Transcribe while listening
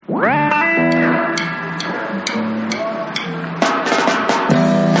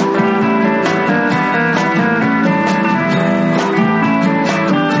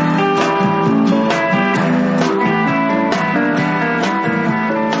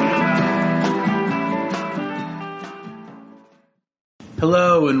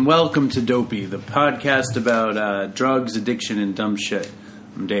Hello and welcome to Dopey, the podcast about drugs, addiction, and dumb shit.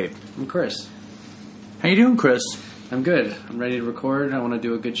 I'm Dave. I'm Chris. How you doing, Chris? I'm good. I'm ready to record. I want to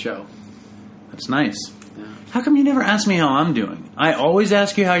do a good show. That's nice. Yeah. How come you never ask me how I'm doing? I always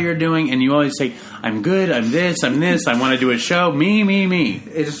ask you how you're doing, and you always say, I'm good, I'm this, I want to do a show, me.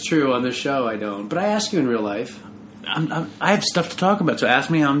 It's true, on the show I don't. But I ask you in real life. I have stuff to talk about, so ask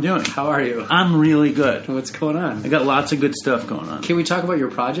me how I'm doing. How are you? I'm really good. What's going on? I got lots of good stuff going on. Can we talk about your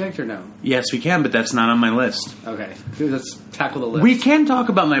project or no? Yes, we can, but that's not on my list. Okay. Let's tackle the list. We can talk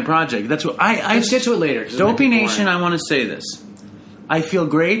about my project. That's what Let's get to it later. Dopey Nation, I want to say this. I feel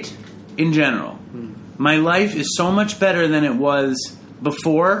great in general. My life is so much better than it was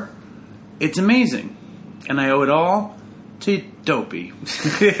before. It's amazing. And I owe it all to Dopey.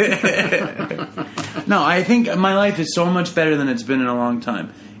 No, I think my life is so much better than it's been in a long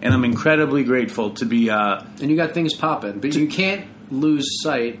time. And I'm incredibly grateful to be... and you got things popping. But you can't lose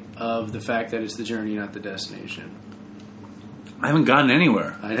sight of the fact that it's the journey, not the destination. I haven't gotten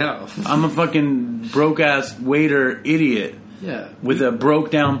anywhere. I know. I'm a fucking broke-ass waiter idiot. Yeah. With a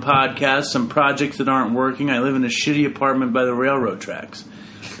broke-down podcast, some projects that aren't working. I live in a shitty apartment by the railroad tracks.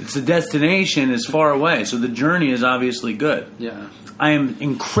 It's the destination is far away, so the journey is obviously good. Yeah. I am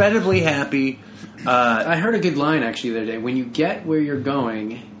incredibly happy. I heard a good line, actually, the other day. When you get where you're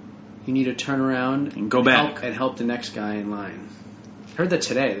going, you need to turn around and go back. And help the next guy in line. I heard that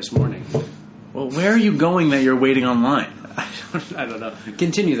today, this morning. Well, where are you going that you're waiting online? I don't know.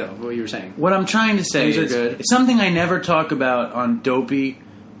 Continue, though, what you were saying. What I'm trying to say is it's something I never talk about on Dopey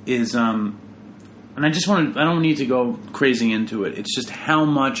is, and I don't need to go crazy into it. It's just how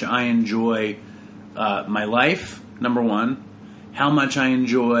much I enjoy my life, number one. How much I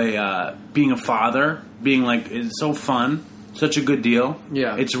enjoy being a father, it's so fun, such a good deal.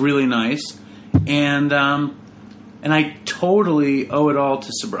 Yeah. It's really nice. And I totally owe it all to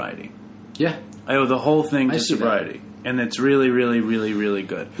sobriety. Yeah. I owe the whole thing to sobriety. That. And it's really, really, really, really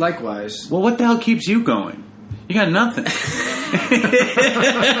good. Likewise. Well, what the hell keeps you going? You got nothing.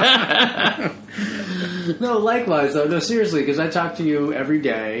 No, likewise, though. No, seriously, because I talk to you every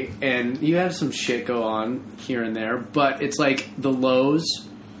day, and you have some shit go on here and there, but it's like the lows,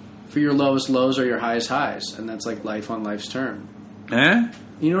 for your lowest lows are your highest highs, and that's like life on life's term. Eh?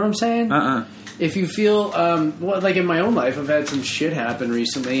 You know what I'm saying? Uh-uh. If you feel, like in my own life, I've had some shit happen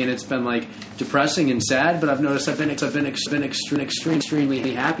recently, and it's been like depressing and sad. But I've noticed I've been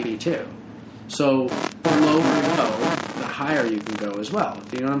extremely happy too. So the lower you go, the higher you can go as well.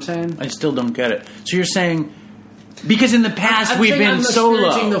 Do you know what I'm saying? I still don't get it. So you're saying because in the past we've been so low,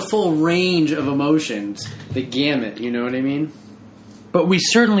 experiencing the full range of emotions, the gamut. You know what I mean? But we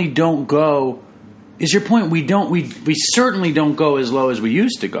certainly don't go. Is your point? We certainly don't go as low as we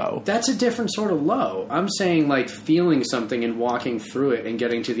used to go. That's a different sort of low. I'm saying like feeling something and walking through it and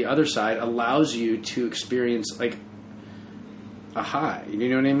getting to the other side allows you to experience like a high. You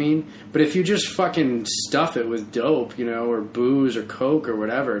know what I mean? But if you just fucking stuff it with dope, or booze or coke or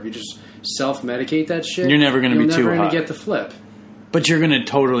whatever, if you just self-medicate that shit, you're never going to be too high. You're never going to get the flip. But you're going to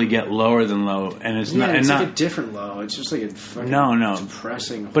totally get lower than low, and it's not. It's like a different low. It's just like a fucking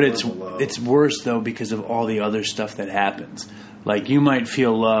depressing. But low. It's worse though because of all the other stuff that happens. Like you might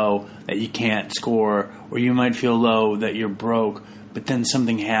feel low that you can't score, or you might feel low that you're broke. But then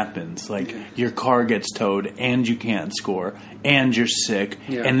something happens, like your car gets towed, and you can't score, and you're sick,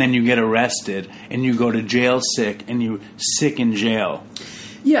 and then you get arrested, and you go to jail sick, and you sick in jail.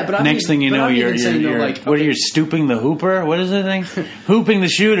 Yeah, but next thing you know, you're what are you stooping the hooper? What is the thing? Hooping the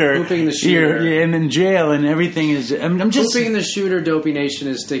shooter. Hooping the shooter. You're in jail, and everything is. I'm just hooping the shooter. Dopey Nation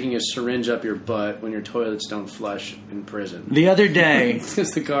is sticking a syringe up your butt when your toilets don't flush in prison. The other day,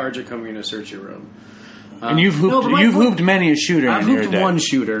 because the guards are coming to search your room. And you've hooped many a shooter. I've hooped one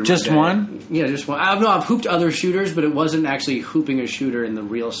shooter. Just one? Yeah, just one. I've hooped other shooters, but it wasn't actually hooping a shooter in the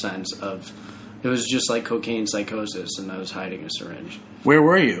real sense of. It was just like cocaine psychosis, and I was hiding a syringe. Where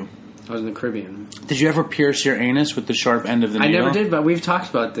were you? I was in the Caribbean. Did you ever pierce your anus with the sharp end of the needle? I never did, but we've talked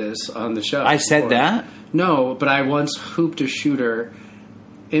about this on the show. I said that? No, but I once hooped a shooter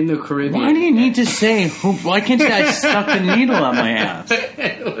in the Caribbean. Why do you need to say hoop? Why can't you say I stuck the needle up my ass?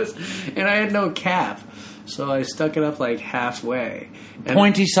 And I had no cap, so I stuck it up like halfway.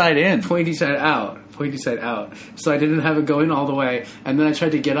 Pointy side in. Pointy side out. Pointy side out. So I didn't have it go in all the way. And then I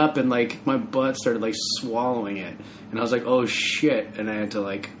tried to get up and like my butt started like swallowing it. And I was like, oh shit. And I had to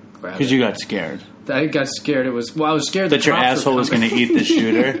like grab it. Because you got scared. I got scared. I was scared that your asshole was going to eat the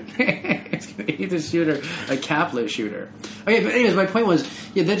shooter. It's going to eat the shooter, a capless shooter. Okay, but anyways, my point was,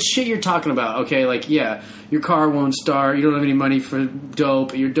 that shit you're talking about. Okay, like your car won't start. You don't have any money for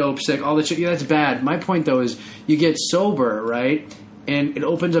dope. You're dope sick. All that shit. Yeah, that's bad. My point though is, you get sober, right? And it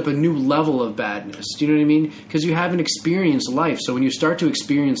opens up a new level of badness. Do you know what I mean? Because you haven't experienced life. So when you start to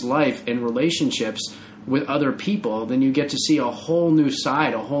experience life and relationships with other people, then you get to see a whole new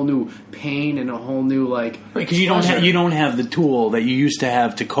side, a whole new pain, and a whole new like. Right, because you don't have the tool that you used to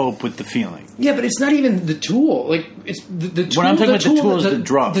have to cope with the feeling. Yeah, but it's not even the tool. Like it's the tool. What I'm talking about, the tool is the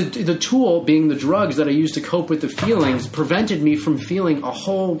drug. The tool being the drugs that I used to cope with the feelings prevented me from feeling a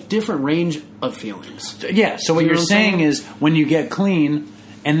whole different range of feelings. Yeah. So what you're saying is when you get clean,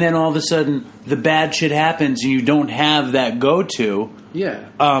 and then all of a sudden the bad shit happens, and you don't have that go-to.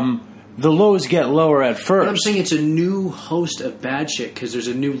 Yeah. The lows get lower at first. But I'm saying it's a new host of bad shit because there's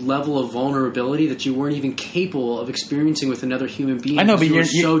a new level of vulnerability that you weren't even capable of experiencing with another human being. I know, but you're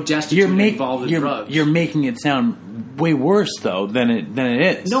so destitute and involved in drugs. You're making it sound way worse though than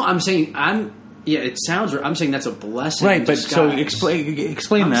it is. No, I'm saying it sounds. I'm saying that's a blessing. Right, but so explain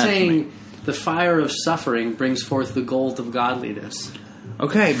that. I'm saying the fire of suffering brings forth the gold of godliness.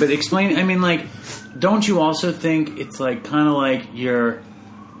 Okay, but explain. I mean, like, don't you also think it's like kind of like you're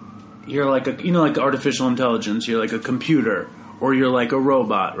like like artificial intelligence. You're like a computer, or you're like a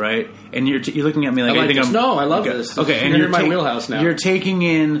robot, right? And you're looking at me like I think I'm. No, I love this. Okay, and you're in my wheelhouse now. You're taking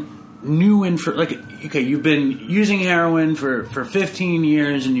in new info. Like, okay, you've been using heroin for 15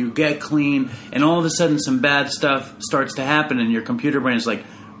 years, and you get clean, and all of a sudden some bad stuff starts to happen, and your computer brain is like,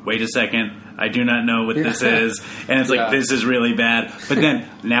 wait a second. I do not know what this is, and it's like, this is really bad. But then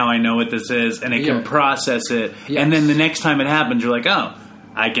now I know what this is, and it can process it, and then the next time it happens, you're like, oh.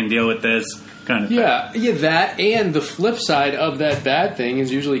 I can deal with this kind of thing. Yeah, that and the flip side of that bad thing is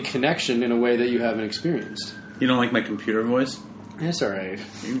usually connection in a way that you haven't experienced. You don't like my computer voice? That's all right.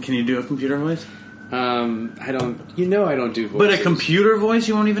 Can you do a computer voice? I don't. I don't do voices. But a computer voice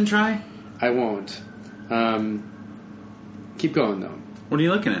you won't even try? I won't. Keep going though. What are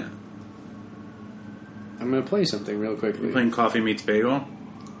you looking at? I'm going to play something real quickly. You're playing Coffee Meets Bagel?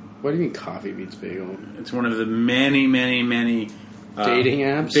 What do you mean Coffee Meets Bagel? It's one of the many, many, many dating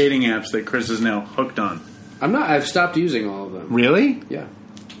apps? Dating apps that Chris is now hooked on. I'm not. I've stopped using all of them. Really? Yeah.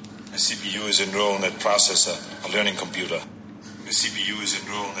 A CPU is a neural net processor, a learning computer. A CPU is a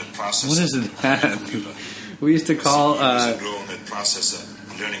neural net processor. What is that? We used to call. A neural net processor,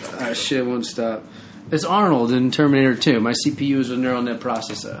 a learning computer. Shit won't stop. It's Arnold in Terminator 2. My CPU is a neural net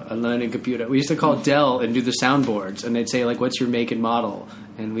processor, a learning computer. We used to call Dell and do the soundboards, and they'd say, like, what's your make and model?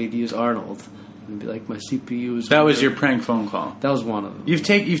 And we'd use Arnold. And be like, my CPU is... That was your prank phone call. That was one of them. You've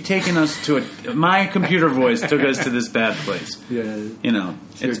taken us to a... My computer voice took us to this bad place. Yeah. You know.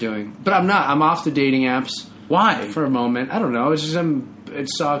 You're doing. But I'm not. I'm off the dating apps. Why? For a moment. I don't know. It's just I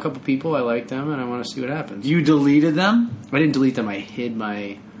saw a couple people. I liked them, and I want to see what happens. You deleted them? I didn't delete them. I hid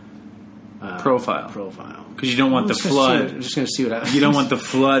my... Profile. Because you don't want the flood. I'm just going to see what happens. You don't want the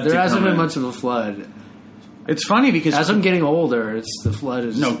flood. There hasn't been much of a flood. It's funny because as I'm getting older, the flood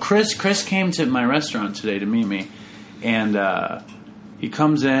is... No, Chris came to my restaurant today to meet me, and he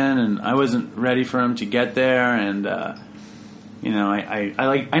comes in, and I wasn't ready for him to get there, and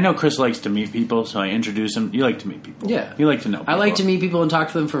I know Chris likes to meet people, so I introduce him. You like to meet people, yeah. You like to know people. I like to meet people and talk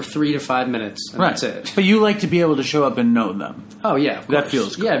to them for 3 to 5 minutes. And right, that's it. But you like to be able to show up and know them. Oh yeah, of that course.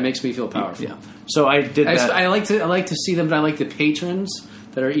 feels good. Yeah, it makes me feel powerful. Yeah. So I did that. I like to see them, but I like the patrons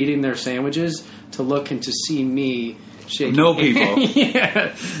that are eating their sandwiches to look and to see me shaking. Know people.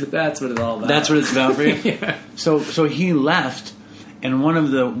 Yeah, that's what it's all about. That's what it's about for you. Yeah. So he left, and one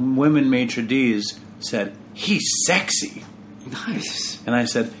of the women maitre d's said, "He's sexy." Nice. And I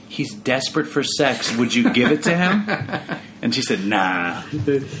said, "He's desperate for sex. Would you give it to him?" And she said, "Nah."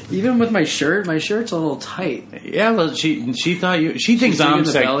 Even with my shirt's a little tight. Yeah, well, she thought you. She thinks I'm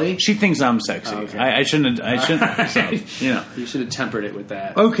sexy. She thinks I'm sexy. Oh, okay. I shouldn't. So, you should have tempered it with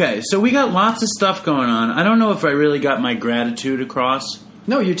that. Okay, so we got lots of stuff going on. I don't know if I really got my gratitude across.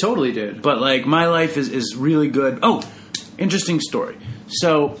 No, you totally did. But like, my life is really good. Oh, interesting story.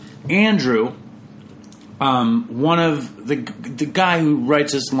 So Andrew. One of the guy who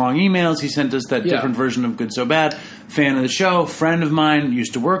writes us long emails, he sent us that different version of Good So Bad. Fan of the show, friend of mine,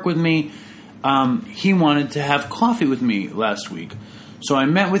 used to work with me. He wanted to have coffee with me last week, so I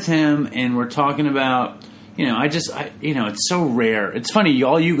met with him, and we're talking about. It's so rare. It's funny,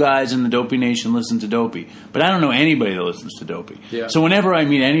 all you guys in the Dopey Nation listen to Dopey, but I don't know anybody that listens to Dopey. Yeah. So whenever I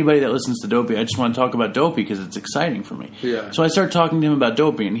meet anybody that listens to Dopey, I just want to talk about Dopey because it's exciting for me. Yeah. So I started talking to him about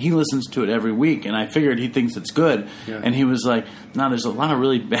Dopey, and he listens to it every week, and I figured he thinks it's good. Yeah. And he was like, "No, there's a lot of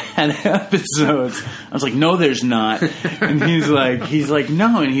really bad episodes." I was like, "No, there's not." And he's like,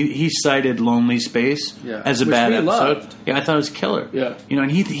 "No," and he cited Lonely Space as a bad episode. Loved. Yeah, I thought it was killer. Yeah.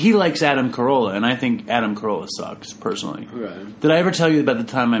 And he likes Adam Carolla, and I think Adam Carolla sucks, personally. Right. Did I ever tell you about the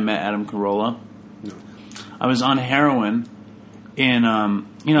time I met Adam Carolla? No. I was on heroin, And How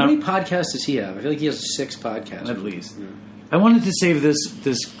many podcasts does he have? I feel like he has 6 podcasts. At least. Yeah. I wanted to save this.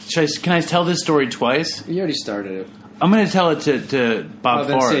 Can I tell this story twice? You already started it. I'm going to tell it to Bob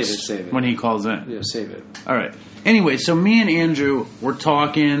Forrest save it. when he calls in. Yeah, save it. All right. Anyway, so me and Andrew were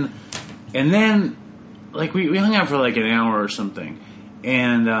talking, and then we hung out for like an hour or something,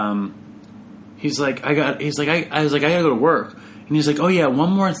 and he's like, I was like, I gotta go to work, and he's like, oh yeah,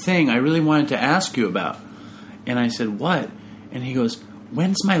 one more thing I really wanted to ask you about, and I said, what? And he goes,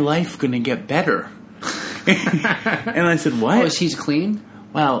 when's my life gonna get better? And I said, what? Oh, is he clean?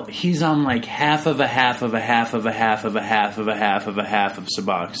 Well, he's on like half of a half of a half of a half of a half of a half of a half of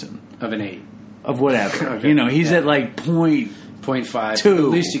Suboxone. Of an 8. Of whatever. Okay. He's at like 0.5. 2. At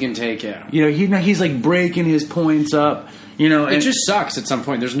least you can take, yeah. He's like breaking his points up. It just sucks at some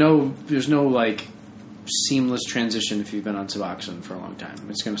point. There's no like seamless transition if you've been on Suboxone for a long time.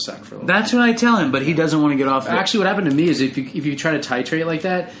 It's going to suck for a little That's what I tell him, but he doesn't want to get off it. Actually, what happened to me is if you try to titrate like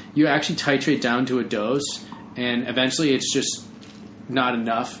that, you actually titrate down to a dose, and eventually it's just not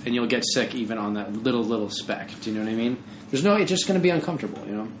enough, and you'll get sick even on that little speck. Do you know what I mean? It's just going to be uncomfortable,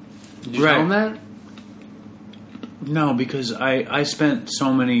 Did you tell him that? No, because I spent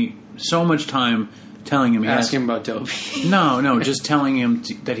so much time telling him. Ask him about Dopey. No, just telling him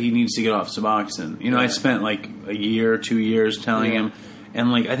that he needs to get off Suboxone. I spent like a year, 2 years telling him,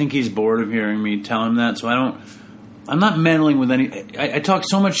 and like I think he's bored of hearing me tell him that. So I'm not meddling with any. I talk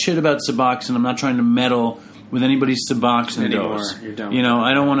so much shit about Suboxone. I'm not trying to meddle with anybody's Suboxone dose. You're done.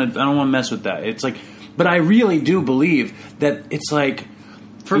 I don't want to mess with that. It's like, but I really do believe that it's like.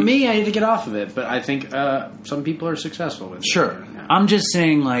 For me, I need to get off of it, but I think some people are successful with it. Sure. Yeah. I'm just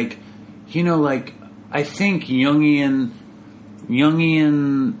saying, like, I think Jungian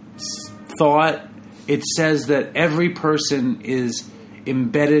thought, it says that every person is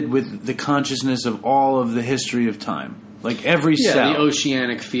embedded with the consciousness of all of the history of time. Like, every cell. The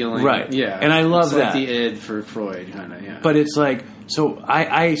oceanic feeling. Right. Yeah. And I love that. It's like the id for Freud, kind of, yeah. But it's like, so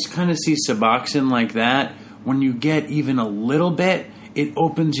I kind of see Suboxone like that. When you get even a little bit, it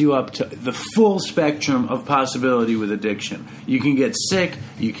opens you up to the full spectrum of possibility with addiction. You can get sick,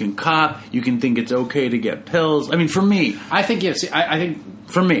 you can cop, you can think it's okay to get pills. I mean, for me... I think, yes, I think...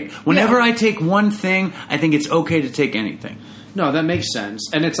 For me, whenever I take one thing, I think it's okay to take anything. No, that makes sense.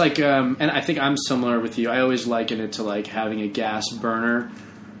 And it's like, and I think I'm similar with you. I always liken it to like having a gas burner,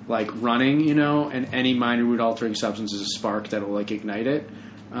 like running, and any minor mood altering substance is a spark that will like ignite it.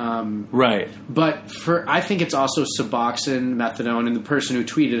 Right. But I think it's also Suboxone, methadone, and the person who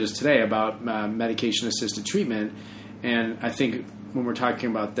tweeted us today about medication-assisted treatment. And I think when we're talking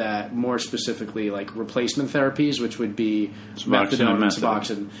about that, more specifically like replacement therapies, which would be methadone and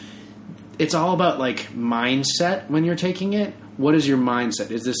Suboxone, it's all about like mindset when you're taking it. What is your mindset?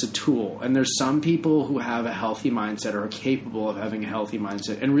 Is this a tool? And there's some people who have a healthy mindset or are capable of having a healthy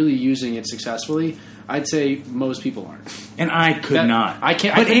mindset and really using it successfully. I'd say most people aren't. And I could not. I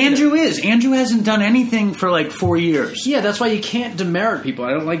can't. But Andrew is. Andrew hasn't done anything for like 4 years. Yeah, that's why you can't demerit people.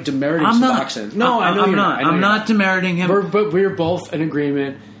 I don't like demeriting Suboxone. No, I'm not. I'm not demeriting him. But we're both in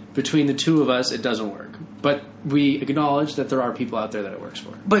agreement between the two of us. It doesn't work. But we acknowledge that there are people out there that it works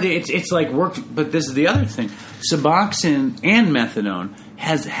for. But it's like work. But this is the other thing: Suboxone and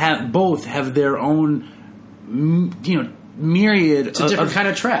methadone both have their own, myriad. It's a different kind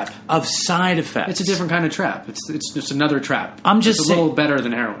of trap of side effects. It's a different kind of trap. It's just another trap. It's a little better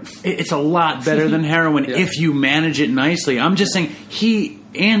than heroin. It's a lot better than heroin if you manage it nicely. I'm just saying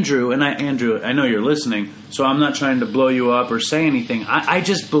Andrew, I know you're listening, so I'm not trying to blow you up or say anything. I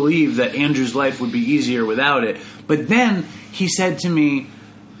just believe that Andrew's life would be easier without it. But then he basically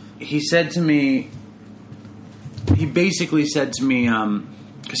said to me,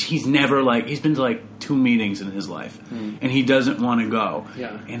 because he's been to like 2 meetings in his life, and he doesn't want to go.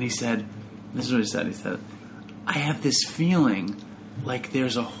 Yeah. And he said, this is what he said. He said, I have this feeling like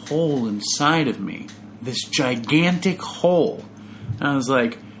there's a hole inside of me, this gigantic hole. And I was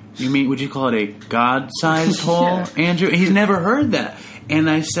like, would you call it a God-sized hole, Andrew? He's never heard that. And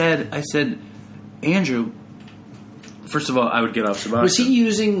I said, Andrew, first of all, I would get off Suboxone. Was he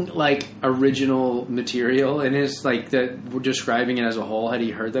using like original material in his that we're describing it as a whole? Had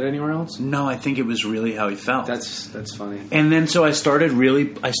he heard that anywhere else? No, I think it was really how he felt. That's funny. And then so I started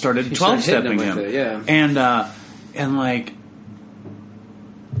 12-stepping him. It, yeah. And like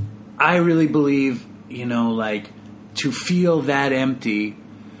I really believe, to feel that empty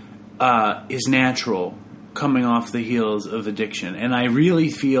is natural coming off the heels of addiction. And I really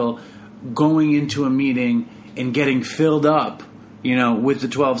feel going into a meeting and getting filled up, with the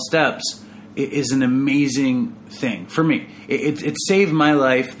 12 steps is an amazing thing for me. It saved my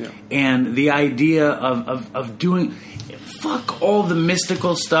life, and the idea of doing fuck all the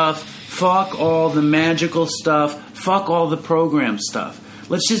mystical stuff, fuck all the magical stuff, fuck all the program stuff.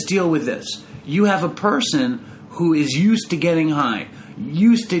 Let's just deal with this. You have a person who is used to getting high,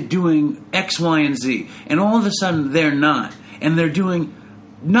 used to doing X, Y, and Z, and all of a sudden they're not, and they're doing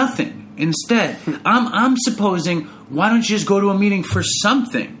nothing instead. I'm supposing, why don't you just go to a meeting for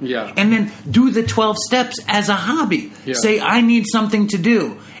something? Yeah. And then do the 12 steps as a hobby. Yeah. Say, I need something to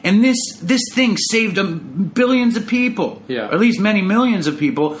do. And this thing saved billions of people. Yeah. Or at least many millions of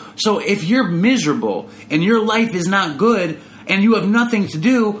people. So if you're miserable and your life is not good and you have nothing to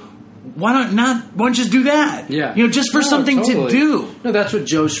do, why don't you just do that? Yeah. Just for something totally. to do. No, that's what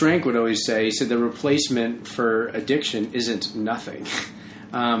Joe Schrank would always say. He said the replacement for addiction isn't nothing.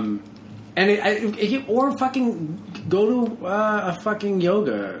 Or fucking go to a fucking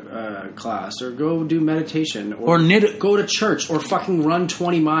yoga class, or go do meditation, or knit. Go to church, or fucking run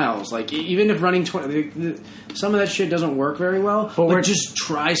 20 miles. Like, even if running 20, some of that shit doesn't work very well. But just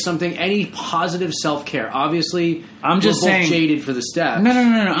try something. Any positive self care. Obviously, I'm just saying, jaded for the steps. No.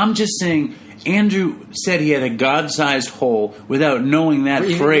 I'm just saying. Andrew said he had a God-sized hole without knowing that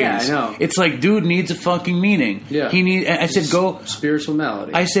phrase. Yeah, I know. It's like, dude needs a fucking meeting. Yeah. I said, go... Spiritual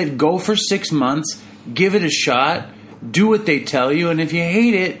malady. I said, go for 6 months, give it a shot, do what they tell you, and if you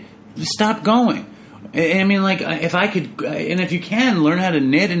hate it, stop going. I mean, like, if I could... And if you can, learn how to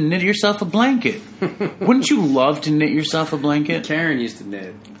knit and knit yourself a blanket. Wouldn't you love to knit yourself a blanket? Karen used to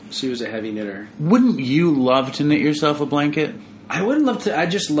knit. She was a heavy knitter. Wouldn't you love to knit yourself a blanket? I wouldn't love to. I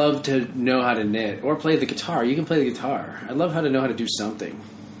just love to know how to knit or play the guitar. You can play the guitar. I'd love how to know how to do something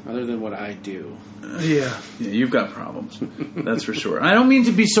other than what I do. Yeah, you've got problems. That's for sure. I don't mean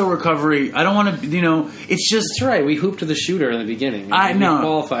to be so recovery. I don't want to, it's just... That's right. We hooped to the shooter in the beginning. I know. We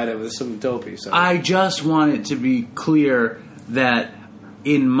qualified it with some dopey. So. I just want it to be clear that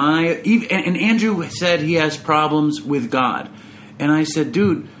in my... And Andrew said he has problems with God. And I said,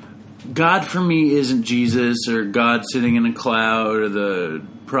 dude... God for me isn't Jesus or God sitting in a cloud or the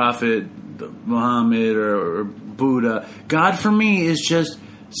prophet Muhammad or Buddha. God for me is just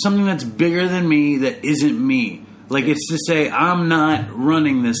something that's bigger than me that isn't me. Like, it's to say I'm not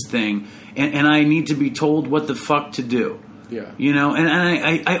running this thing and I need to be told what the fuck to do. Yeah. And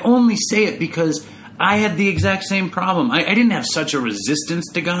I only say it because I had the exact same problem. I didn't have such a resistance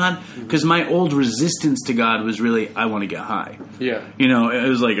to God because my old resistance to God was really, I want to get high. Yeah. It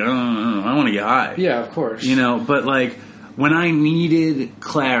was like, I want to get high. Yeah, of course. But like when I needed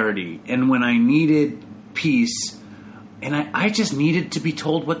clarity and when I needed peace and I just needed to be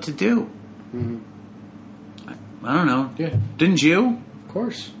told what to do. Mm-hmm. I don't know. Yeah. Didn't you? Of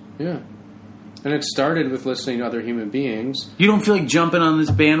course. Yeah. And it started with listening to other human beings. You don't feel like jumping on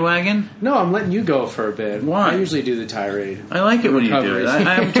this bandwagon? No, I'm letting you go for a bit. Why? I usually do the tirade. I like it when you do it.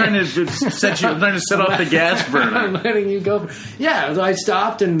 I'm trying to set off the gas burner. I'm letting you go. Yeah, I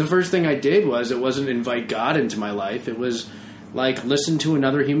stopped, and the first thing I did was it wasn't invite God into my life. It was like listen to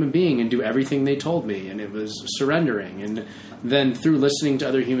another human being and do everything they told me, and it was surrendering. And then through listening to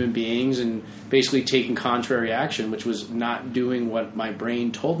other human beings and basically taking contrary action, which was not doing what my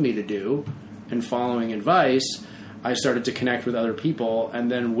brain told me to do, and following advice, I started to connect with other people.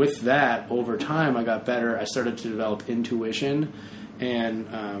 And then with that, over time, I got better. I started to develop intuition and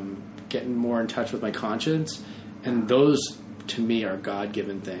getting more in touch with my conscience. And those, to me, are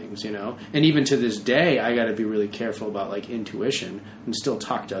God-given things, And even to this day, I got to be really careful about, like, intuition and still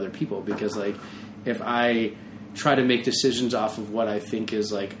talk to other people. Because, like, if I try to make decisions off of what I think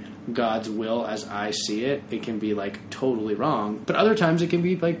is, like, God's will as I see it, it can be like totally wrong, but other times it can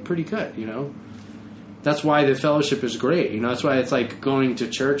be like pretty good, That's why the fellowship is great, That's why it's like going to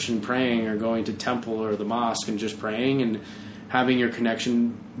church and praying, or going to temple or the mosque and just praying and having your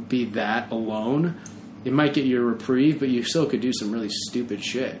connection be that alone. It might get you a reprieve, but you still could do some really stupid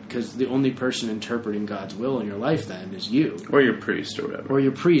shit because the only person interpreting God's will in your life then is you. Or your priest or whatever. Or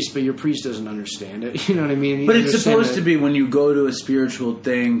your priest, but your priest doesn't understand it. You know what I mean? But it's supposed to be when you go to a spiritual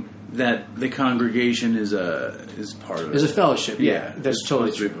thing that the congregation is part of it. It's a fellowship, yeah. That's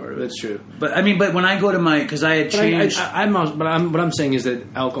totally true. Part of it. That's true. But I mean, when I go to because I had changed... what I'm saying is that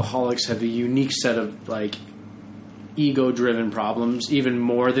alcoholics have a unique set of, like, ego-driven problems, even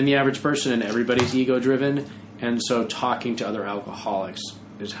more than the average person, and everybody's ego-driven, and so talking to other alcoholics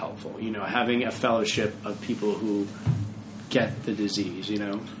is helpful. Having a fellowship of people who get the disease,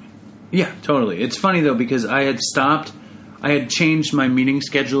 Yeah, totally. It's funny, though, because I had changed my meeting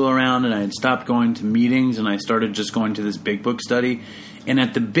schedule around, and I had stopped going to meetings, and I started just going to this big book study. And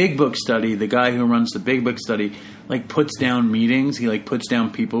at the big book study, the guy who runs the big book study, like, puts down meetings. He, like, puts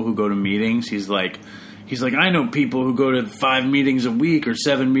down people who go to meetings. He's He's like, I know people who go to 5 meetings a week or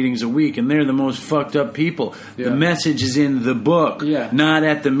 7 meetings a week, and they're the most fucked up people. Yeah. The message is in the book, not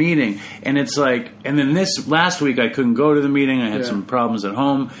at the meeting. And it's like, and then last week I couldn't go to the meeting. I had some problems at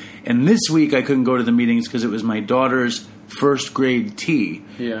home. And this week I couldn't go to the meetings because it was my daughter's first grade tea.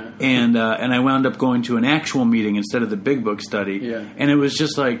 Yeah. And I wound up going to an actual meeting instead of the big book study. Yeah. And it was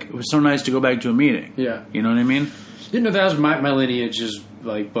just like, it was so nice to go back to a meeting. Yeah. You know what I mean? You know, that was my lineage is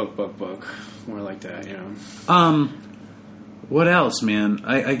like book. More like that, you know. What else, man?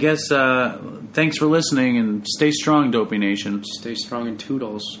 I guess thanks for listening and stay strong, Dopey Nation. Stay strong and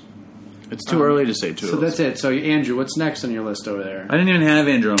toodles. It's too early to say toodles. So that's it. So Andrew, what's next on your list over there? I didn't even have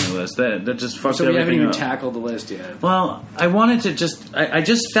Andrew on my list. That just fucked everything up. So we haven't even tackled the list yet. Well, I wanted to I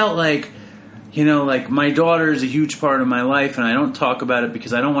just felt like, you know, like my daughter is a huge part of my life, and I don't talk about it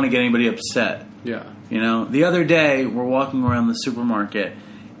because I don't want to get anybody upset. Yeah. You know, the other day we're walking around the supermarket,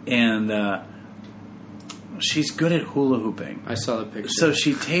 and she's good at hula hooping. I saw the picture. So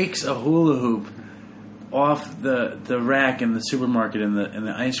she takes a hula hoop off the rack in the supermarket in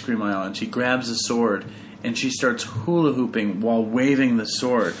the ice cream aisle, and she grabs a sword and she starts hula hooping while waving the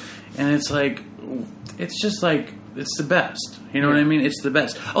sword. And it's like, it's just like, it's the best. You know what I mean? It's the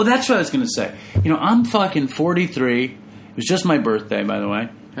best. Oh, that's what I was going to say. You know, I'm fucking 43. It was just my birthday, by the way.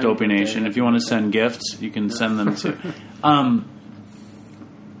 Dopey Nation. If you want to send gifts, you can send them to. I'm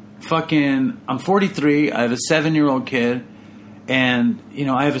 43. I have a 7-year-old kid, and you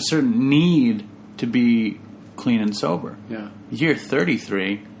know I have a certain need to be clean and sober. Yeah. You're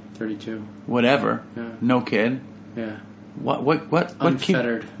 33. 32. Whatever. Yeah. No kid. Yeah. What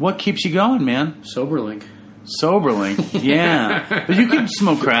Unfettered. What keeps you going, man? SoberLink. SoberLink. Yeah. But you can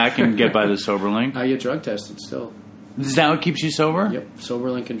smoke crack and get by the SoberLink. I get drug tested still. Is that what keeps you sober? Yep.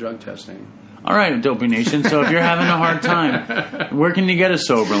 SoberLink and drug testing. All right, Dopey Nation. So if you're having a hard time, where can you get a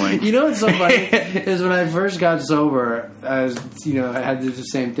SoberLink? You know what's so funny is when I first got sober, I had the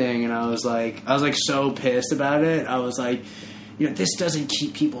same thing, and I was like so pissed about it. I was like, you know, this doesn't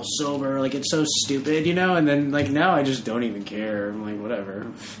keep people sober. Like, it's so stupid, you know. And then like now, I just don't even care. I'm like, whatever.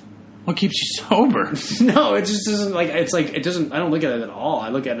 What keeps you sober? No, it just doesn't. Like, it's like it doesn't. I don't look at it at all. I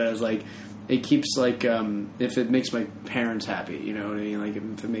look at it as like. It keeps like if it makes my parents happy, you know what I mean? Like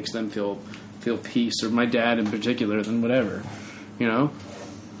if it makes them feel peace, or my dad in particular, then whatever, you know.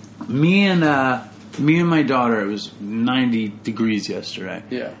 Me and my daughter. It was 90 degrees yesterday.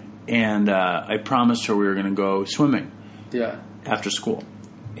 Yeah. And I promised her we were going to go swimming. Yeah. After school,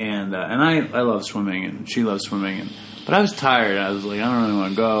 and I love swimming, and she loves swimming, but I was tired. I was like, I don't really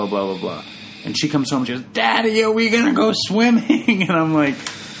want to go. Blah blah blah. And she comes home. She goes, Daddy, are we going to go swimming? And I'm like.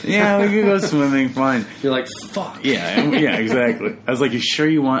 Yeah, we can go swimming, fine. You're like, fuck. Yeah, exactly. I was like, Are you sure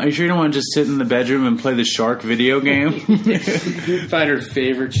you don't want to just sit in the bedroom and play the shark video game? Find her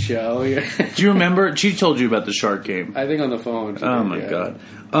favorite show. Do you remember? She told you about the shark game. I think on the phone. Oh, my God.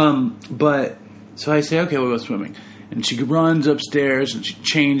 But, so I say, okay, we'll go swimming. And she runs upstairs, and she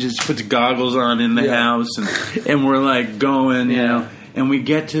changes, she puts goggles on in the house, and we're like going, you know. And we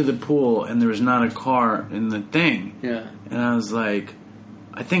get to the pool, and there was not a car in the thing. Yeah. And I was like...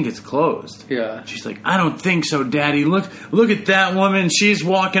 I think it's closed. Yeah. She's like, I don't think so, Daddy. Look at that woman. She's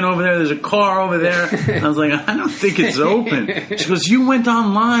walking over there. There's a car over there. And I was like, I don't think it's open. She goes, you went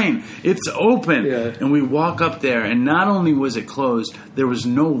online. It's open. Yeah. And we walk up there, and not only was it closed, there was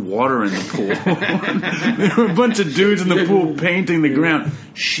no water in the pool. There were a bunch of dudes in the pool painting the ground.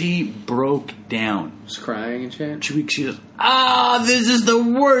 She broke down. Just crying and shit? She goes, this is the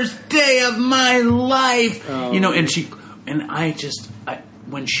worst day of my life. Oh, you know,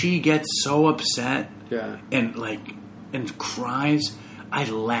 when she gets so upset and cries, I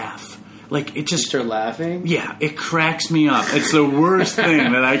laugh. Like, it just... Start laughing? Yeah, it cracks me up. It's the worst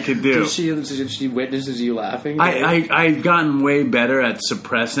thing that I could do. Did she witnesses you laughing? I've gotten way better at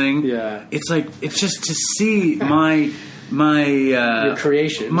suppressing. Yeah. It's like, it's just to see my your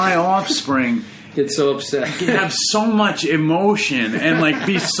creation. My offspring... Get so upset. Have so much emotion and like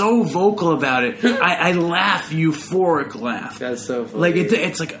be so vocal about it. I laugh, euphoric laugh. That's so funny. Like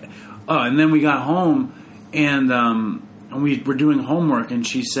it's like, and then we got home and we were doing homework and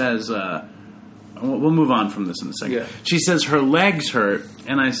she says, we'll move on from this in a second. Yeah. She says her legs hurt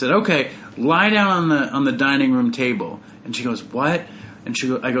and I said, okay, lie down on the dining room table. And she goes, what? And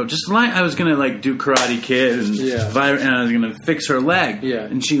I go, just lie. I was gonna like do Karate Kid and I was gonna fix her leg. Yeah.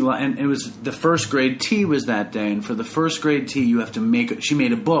 And and it was the first grade tea was that day, and for the first grade tea you have to she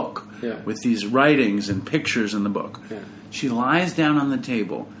made a book with these writings and pictures in the book. Yeah. She lies down on the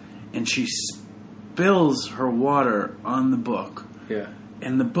table and she spills her water on the book. Yeah.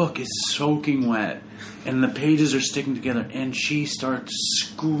 And the book is soaking wet, and the pages are sticking together, and she starts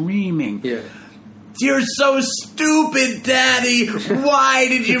screaming. Yeah. "You're so stupid, Daddy. Why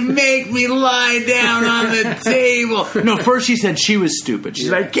did you make me lie down on the table?" No, first she said she was stupid. She's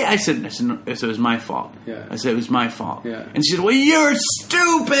like, "Yeah." I said, no, it was my fault. Yeah. I said, "It was my fault." Yeah. And she said, "Well, you're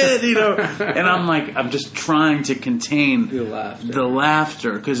stupid," And I'm like, I'm just trying to contain the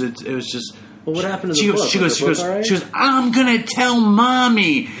laughter because it was just. Well, what happened to she the goes, book? She goes, "I'm gonna tell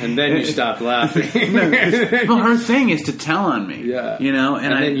Mommy." And then you stopped laughing. Well, her thing is to tell on me. Yeah.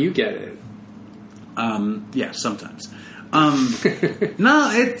 And then you get it. Yeah, sometimes.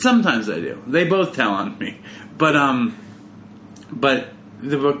 No, sometimes I do. They both tell on me, but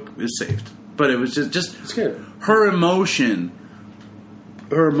the book is saved. But it was just it's good. Her emotion.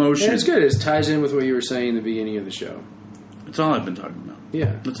 Yeah, it's good. It ties in with what you were saying in the beginning of the show. That's all I've been talking about.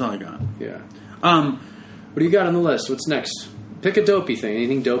 Yeah, that's all I got. Yeah. What do you got on the list? What's next? Pick a dopey thing.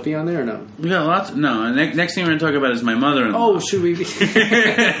 Anything dopey on there or no? We got lots. No. Next thing we're going to talk about is my mother-in-law. Oh, should we?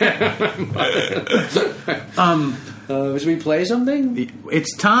 Should we play something?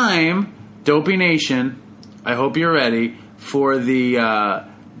 It's time, Dopey Nation. I hope you're ready for the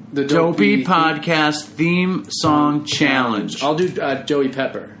Dopey Podcast theme song challenge. I'll do Joey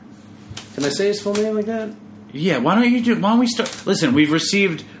Pepper. Can I say his full name like that? Yeah. Why don't we start? Listen, we've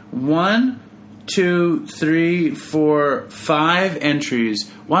received 1, 2, 3, 4, 5 entries.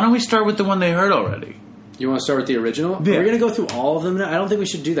 Why don't we start with the one they heard already? You want to start with the original? Yeah. We're going to go through all of them now? I don't think we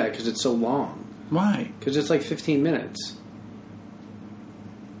should do that because it's so long. Why? Because it's like 15 minutes.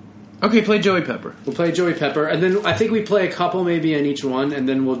 Okay, play Joey Pepper. We'll play Joey Pepper, and then I think we play a couple maybe on each one, and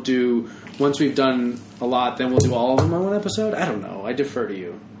then we'll do, once we've done a lot, then we'll do all of them on one episode? I don't know. I defer to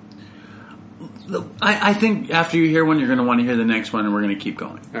you. I think after you hear one, you're going to want to hear the next one, and we're going to keep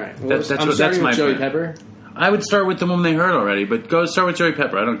going. All right. Well, that's my Joey plan. Pepper. I would start with the one they heard already, but go start with Joey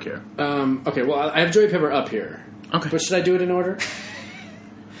Pepper. I don't care. Okay, well, I have Joey Pepper up here. Okay. But should I do it in order?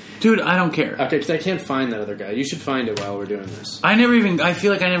 Dude, I don't care. Okay, because I can't find that other guy. You should find it while we're doing this. I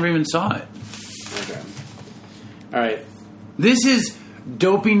feel like I never even saw it. Okay. All right. This is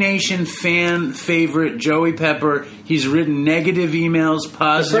Dopey Nation fan favorite Joey Pepper. He's written negative emails,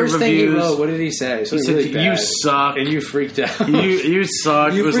 positive reviews. The first thing he wrote, what did he say? He said, really bad. "You suck," and you freaked out. You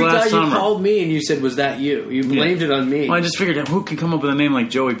suck. You it was freaked last out. summer. You called me and you said, "Was that you?" You blamed it on me. Well, I just figured, who can come up with a name like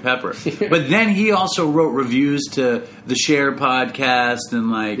Joey Pepper? But then he also wrote reviews to the Share podcast,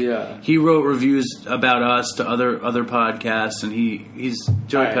 and he wrote reviews about us to other podcasts, and he's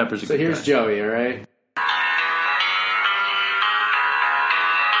Joey Pepper's a good guy. So here's Joey. All right.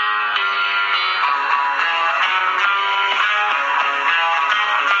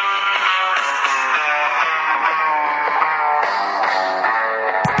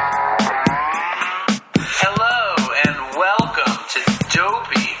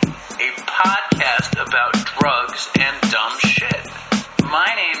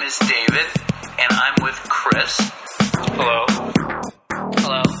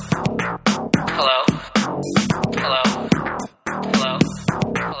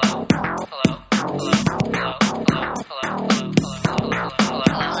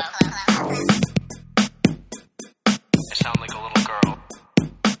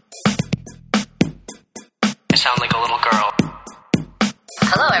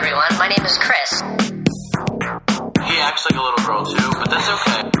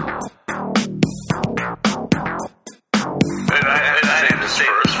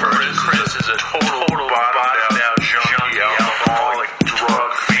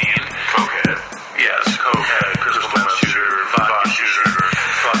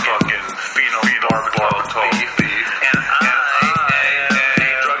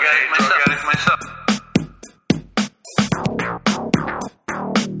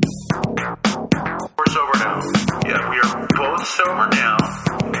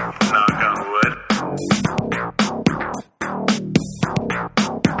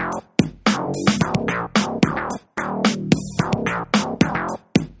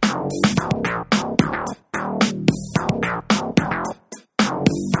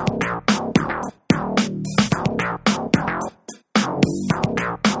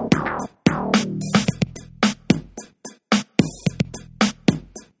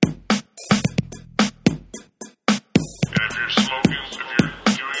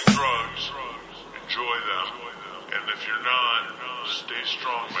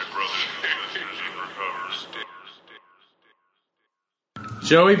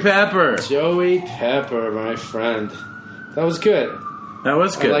 Joey Pepper. Joey Pepper, my friend. That was good. That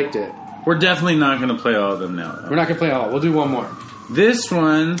was good. I liked it. We're definitely not going to play all of them now, though. We're not going to play all. We'll do one more. This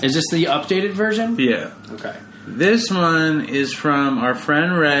one... Is this the updated version? Yeah. Okay. This one is from our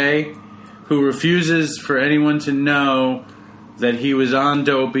friend Ray, who refuses for anyone to know that he was on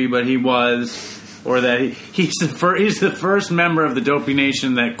Dopey, but he was. or that he's the first member of the Dopey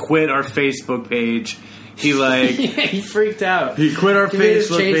Nation that quit our Facebook page. He he freaked out. He quit our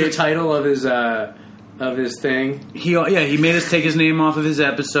Facebook page. Change the title of his thing. He made us take his name off of his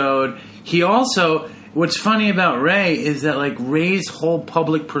episode. He also, what's funny about Ray is that like Ray's whole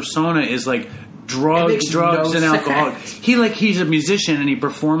public persona is like drugs and alcohol. He's a musician and he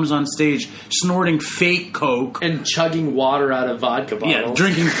performs on stage snorting fake coke and chugging water out of vodka bottles. Yeah,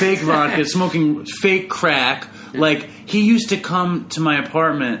 drinking fake vodka, smoking fake crack. Like he used to come to my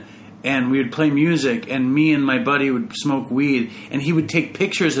apartment and we would play music and me and my buddy would smoke weed and he would take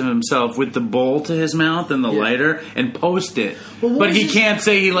pictures of himself with the bowl to his mouth and the lighter and post it. Well, but he can't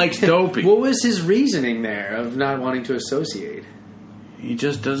say he likes Dopey. What was his reasoning there of not wanting to associate? He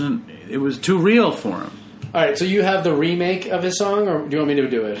just doesn't... It was too real for him. All right, so you have the remake of his song, or do you want me to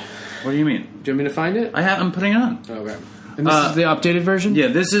do it? What do you mean? Do you want me to find it? I'm putting it on. Okay. And this is the updated version? Yeah,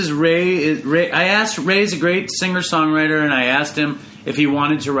 this is Ray. I asked... Ray's a great singer-songwriter, and I asked him if he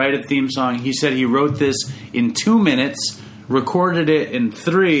wanted to write a theme song. He said he wrote this in 2 minutes, recorded it in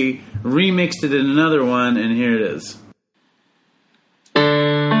 3, remixed it in another one, and here it is.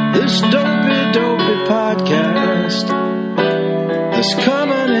 This Dopey podcast is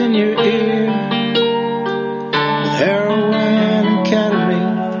coming in your ear with heroin and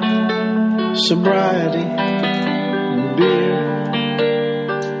ketamine, sobriety and beer.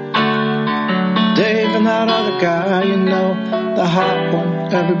 Dave and that other guy, you know, the hot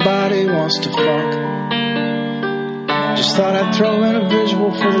one everybody wants to fuck. Just thought I'd throw in a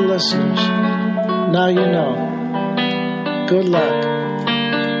visual for the listeners. Now you know. Good luck.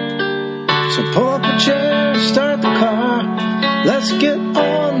 So pull up a chair, start the car. Let's get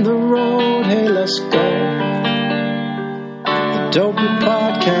on the road, hey, let's go. The Dopey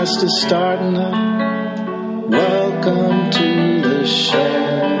podcast is starting up. Welcome to the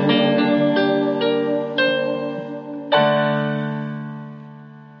show.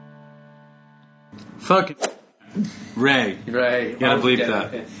 Fuck Ray. Right. You gotta bleep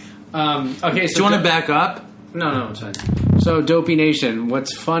that. Okay, so do you want to back up? No, it's fine. So, Dopey Nation,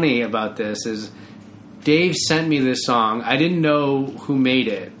 what's funny about this is Dave sent me this song. I didn't know who made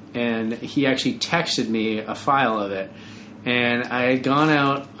it, and he actually texted me a file of it. And I had gone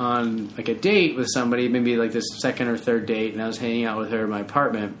out on like a date with somebody, maybe like this second or third date, and I was hanging out with her in my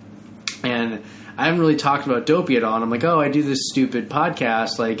apartment. And I haven't really talked about Dopey at all. And I'm like, I do this stupid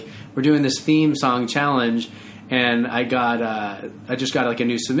podcast. Like, we're doing this theme song challenge. And I just got like a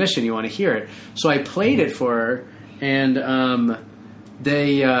new submission. You want to hear it? So I played it for her, and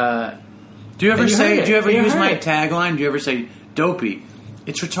they. Do you ever use my tagline? Do you ever say, Dopey,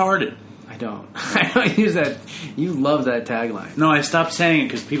 it's retarded? I don't. I don't use that. You love that tagline. No, I stopped saying it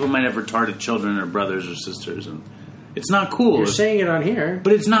because people might have retarded children or brothers or sisters, and it's not cool. You're saying it on here.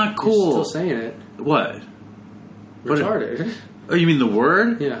 But it's not cool. You're still saying it. What? Retarded. Oh, you mean the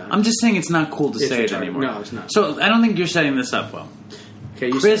word? Yeah. I'm just saying it's not cool to say it anymore. No, it's not. So I don't think you're setting this up well. Okay,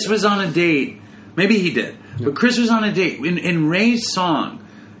 Chris was on a date. Maybe he did. Yeah. But Chris was on a date. In Ray's song,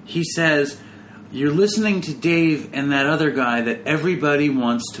 he says, you're listening to Dave and that other guy that everybody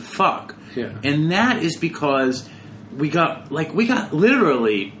wants to fuck. Yeah. And that is because we got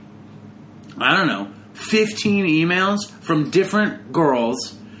literally, I don't know, 15 emails from different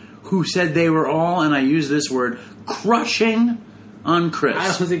girls who said they were all, and I use this word, crushing on Chris.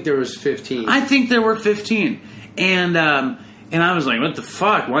 I don't think there was 15. I think there were 15. And I was like, what the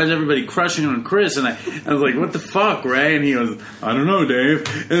fuck? Why is everybody crushing on Chris? And I was like, what the fuck, Ray? And he goes, I don't know,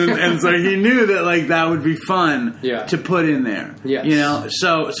 Dave. And so he knew that like that would be fun to put in there. Yes. You know?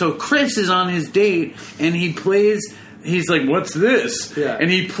 So Chris is on his date and he plays. He's like, what's this? Yeah. And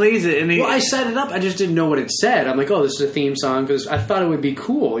he plays it. And I set it up. I just didn't know what it said. I'm like, this is a theme song because I thought it would be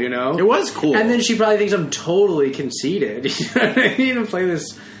cool, you know? It was cool. And then she probably thinks I'm totally conceited. You know what I mean? To play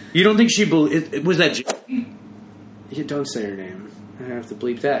this. You don't think she was that You don't say her name. I have to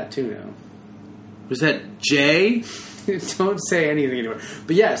bleep that too now. Was that Jay? Don't say anything anymore.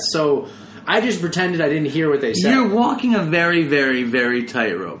 But yes, so I just pretended I didn't hear what they said. You're walking a very, very, very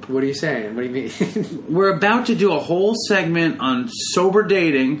tightrope. What are you saying? What do you mean? We're about to do a whole segment on sober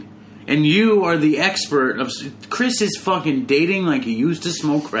dating, and you are the expert of... Chris is fucking dating like he used to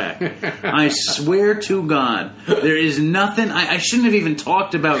smoke crack. I swear to God, there is nothing... I shouldn't have even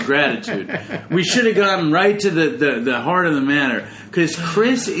talked about gratitude. We should have gotten right to the heart of the matter. Because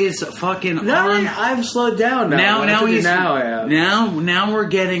Chris is fucking on... I've slowed down now. Now we're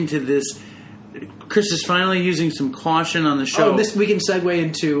getting to this... Chris is finally using some caution on the show. We can segue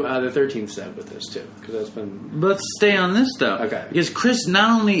into the 13th step with this too, because that's been. Let's stay on this though. Okay. Because Chris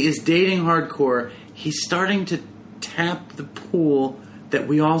not only is dating hardcore, he's starting to tap the pool that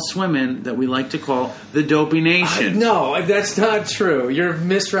we all swim in that we like to call the Dopey Nation. No, that's not true. You're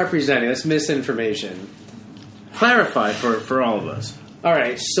misrepresenting. That's misinformation. Clarify for all of us. All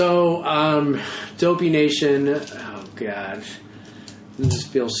right, so Dopey Nation. Oh God, this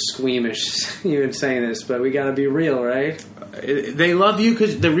feels squeamish even saying this, but we got to be real, right? They love you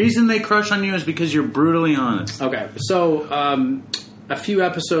because the reason they crush on you is because you're brutally honest. Okay, so a few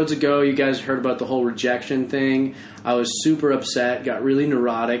episodes ago, you guys heard about the whole rejection thing. I was super upset, got really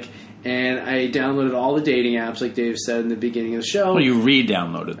neurotic, and I downloaded all the dating apps, like Dave said in the beginning of the show. Well, you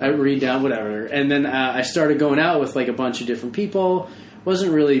re-downloaded. I re-down, whatever. And then I started going out with like a bunch of different people.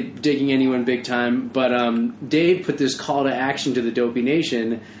 Wasn't really digging anyone big time, but Dave put this call to action to the Dopey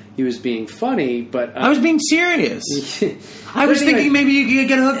Nation. He was being funny, but... I was being serious. I was thinking maybe you could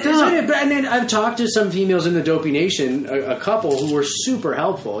get hooked up. And then I've talked to some females in the Dopey Nation, a couple who were super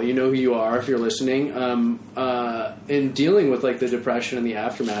helpful. You know who you are if you're listening. In dealing with like the depression and the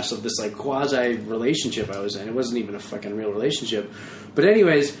aftermath of this like quasi relationship I was in. It wasn't even a fucking real relationship. But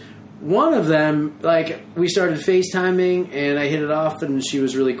anyways, one of them, like, we started FaceTiming and I hit it off and she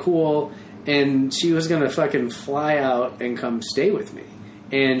was really cool. And she was going to fucking fly out and come stay with me.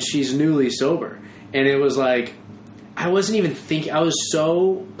 And she's newly sober. And it was like, I wasn't even thinking, I was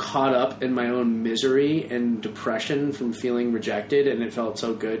so caught up in my own misery and depression from feeling rejected, and it felt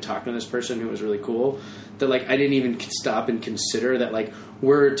so good talking to this person who was really cool, that like I didn't even stop and consider that like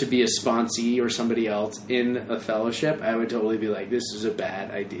were to be a sponsee or somebody else in a fellowship, I would totally be like, this is a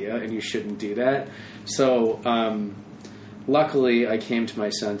bad idea and you shouldn't do that. So luckily I came to my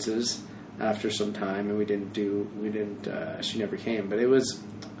senses after some time, and she never came, but it was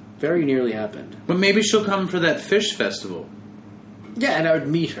very nearly happened. But maybe she'll come for that fish festival. Yeah, and I would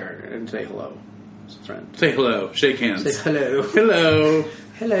meet her and say hello as a friend. Say hello, shake hands. Say hello. Hello.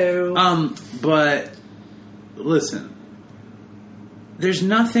 Hello. But listen, there's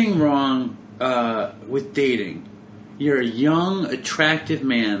nothing wrong with dating. You're a young, attractive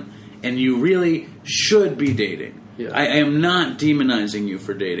man, and you really should be dating. Yeah. I am not demonizing you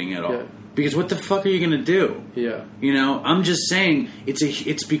for dating at all. Yeah. Because what the fuck are you going to do? Yeah. You know, I'm just saying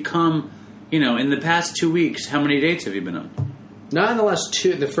it's become, you know, in the past 2 weeks, how many dates have you been on? Not in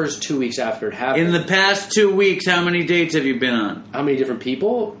the first 2 weeks after it happened. In the past 2 weeks, how many dates have you been on? How many different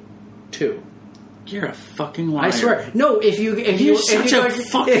people? 2. You're a fucking liar. I swear. No, You're such a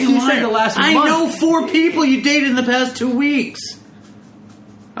fucking liar. Said the last I month. know 4 people you dated in the past 2 weeks.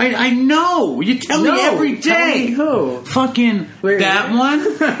 I know. You tell me every day. Tell me who? Fucking that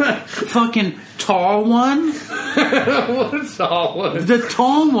one. Fucking tall one. What tall one? The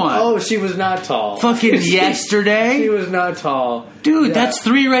tall one. Oh, she was not tall. Fucking yesterday. She was not tall. Dude, Yeah. that's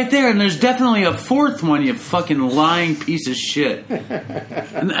 3 right there, and there's definitely a 4th one, you fucking lying piece of shit.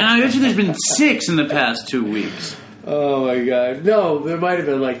 And I bet you there's been 6 in the past 2 weeks. Oh my god. No, there might have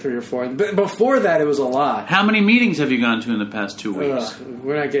been like 3 or 4. But before that, it was a lot. How many meetings have you gone to in the past 2 weeks?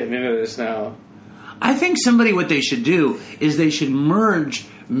 We're not getting into this now. I think what they should do is they should merge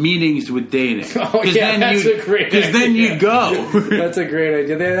meetings with dating. Oh, yeah, that's a great idea. Because then you go. That's a great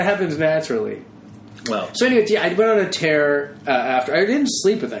idea. That happens naturally. Well, So anyway, yeah, I went on a tear after. I didn't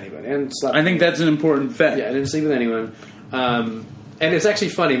sleep with anyone. I think that's an important fact. Yeah, I didn't sleep with anyone. And it's actually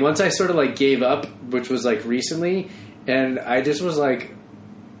funny. Once I sort of like gave up, which was like recently, and I just was like,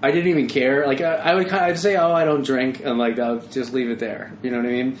 I didn't even care. Like I'd say, oh, I don't drink, and like I'll just leave it there. You know what I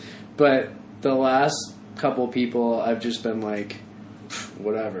mean? But the last couple people, I've just been like,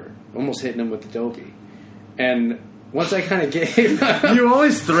 whatever, almost hitting them with the dopey. And once I kind of gave up, You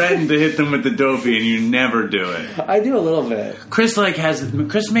always threaten to hit them with the dopey, and you never do it. I do a little bit. Chris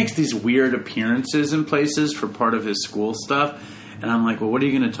makes these weird appearances in places for part of his school stuff. And I'm like, well, what are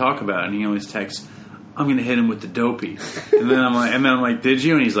you going to talk about? And he always texts, I'm going to hit him with the dopey. And then I'm like, did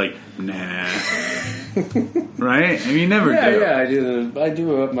you? And he's like, nah. Right? I mean, you never do. Yeah, I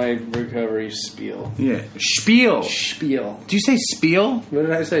do my recovery spiel. Yeah. Spiel. Spiel. Do you say spiel? What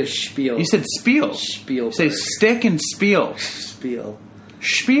did I say? Spiel. You said spiel. Spiel. You say stick and spiel. Spiel.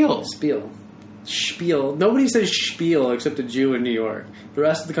 Spiel. Spiel. Spiel. Nobody says spiel except a Jew in New York. The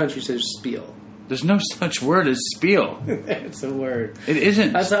rest of the country says spiel. There's no such word as spiel. It's a word. It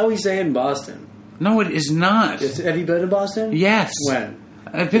isn't. That's how we say it in Boston. No, it is not. Have you been to Boston? Yes. When?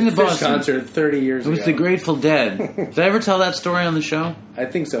 I've been to Fish Boston. concert 30 years ago. It was the Grateful Dead. Did I ever tell that story on the show? I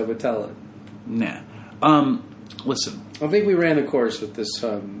think so, but tell it. Nah. Listen. I think we ran the course with this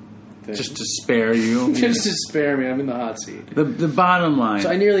thing. Just to spare you. Just to spare me. I'm in the hot seat. The bottom line.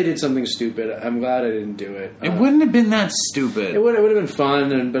 So I nearly did something stupid. I'm glad I didn't do it. It wouldn't have been that stupid. It would have been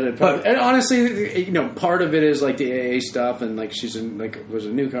fun, and honestly, part of it is like the AA stuff, and like was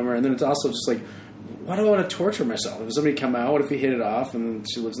a newcomer, and then it's also just like, why do I want to torture myself? If somebody come out, what if we hit it off and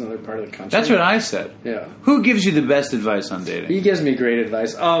she lives in another part of the country? That's what I said. Yeah. Who gives you the best advice on dating? He gives me great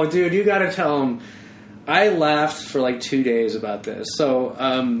advice. Oh, dude, you got to tell him. I laughed for like 2 days about this. So,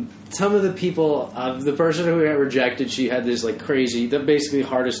 some of the people, the person who got rejected, she had this like crazy, the basically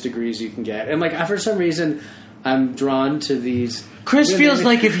hardest degrees you can get. And like, for some reason, I'm drawn to these. Chris feels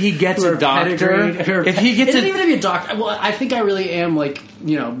like if he gets a doctor, if he gets it doesn't even have to be a doctor. Well, I think I really am like,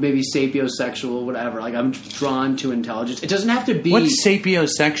 maybe sapiosexual, whatever. Like I'm drawn to intelligence. It doesn't have to be. What's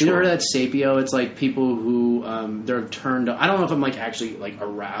sapiosexual? You ever heard of that sapio? It's like people who they're turned on. I don't know if I'm like actually like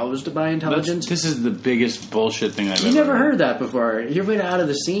aroused by intelligence. This is the biggest bullshit thing I've ever heard. You never heard that before. You've been out of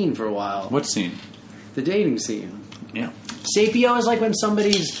the scene for a while. What scene? The dating scene. Yeah. Sapio is like when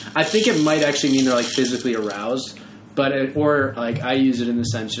somebody's. I think it might actually mean they're like physically aroused. But or like I use it in the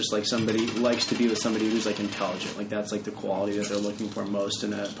sense just like somebody likes to be with somebody who's like intelligent, like that's like the quality that they're looking for most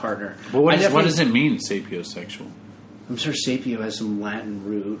in a partner. But what does it mean, sapiosexual? I'm sure sapio has some Latin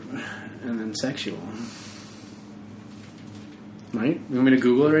root, and then sexual. Right? You want me to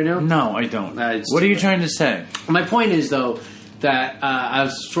Google it right now? No, I don't. What are you trying to say? My point is though that I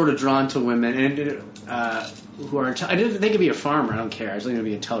was sort of drawn to women and. Who are they could be a farmer. I don't care. I just want to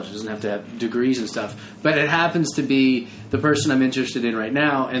be intelligent. It doesn't have to have degrees and stuff. But it happens to be the person I'm interested in right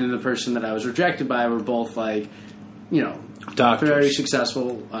now, and then the person that I was rejected by were both like, doctors, very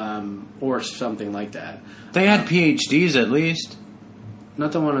successful, or something like that. They had PhDs at least.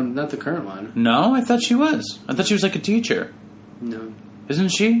 Not the current one. No, I thought she was. I thought she was like a teacher. No, isn't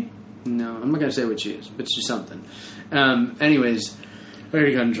she? No, I'm not going to say what she is, but she's something. Anyways. I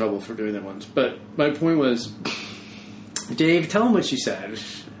already got in trouble for doing that once. But my point was, Dave, tell him what she said.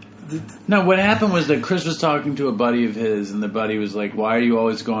 No, what happened was that Chris was talking to a buddy of his, and the buddy was like, why are you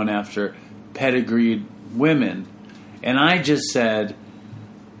always going after pedigreed women? And I just said,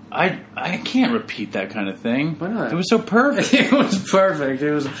 I can't repeat that kind of thing. Why not? It was so perfect. It was perfect.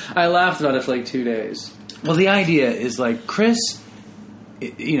 I laughed about it for like 2 days. Well, the idea is like Chris...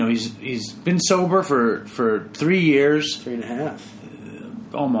 he's been sober for 3 years. 3.5.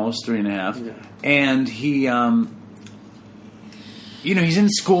 Almost 3.5. Yeah. And he, he's in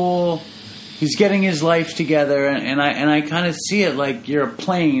school. He's getting his life together. And I kind of see it like you're a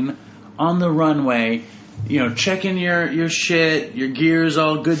plane on the runway, checking your shit, your gear's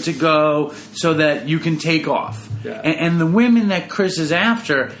all good to go so that you can take off. Yeah. And the women that Chris is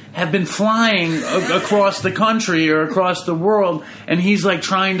after have been flying across the country or across the world, and he's like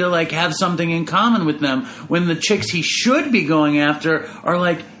trying to like have something in common with them when the chicks he should be going after are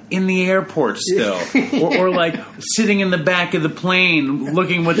like in the airport still or like sitting in the back of the plane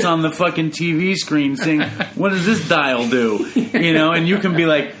looking what's on the fucking TV screen saying, what does this dial do? And you can be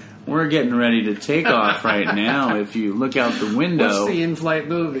like, we're getting ready to take off right now if you look out the window. What's the in-flight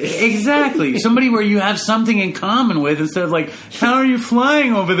movie? Exactly. Somebody where you have something in common with instead of like, how are you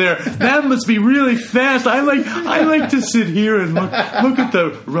flying over there? That must be really fast. I like to sit here and look at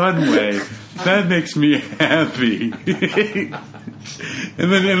the runway. That makes me happy.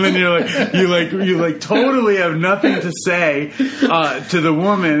 And then you totally have nothing to say to the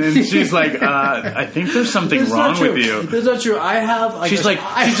woman, and she's like, I think there's something wrong with you. That's not true. I have. She's like,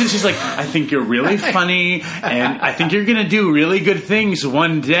 I think you're really funny, and I think you're gonna do really good things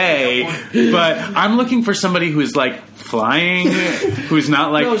one day. But I'm looking for somebody who's like flying, who's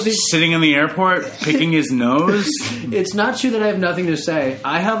not like sitting in the airport picking his nose. It's not true that I have nothing to say.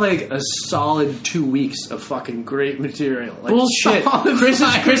 I have like a solid 2 weeks of fucking great material. Like, bullshit. Chris's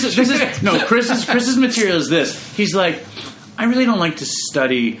material is this. He's like, I really don't like to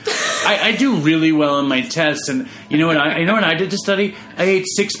study. I do really well on my tests, and you know what I did to study? I ate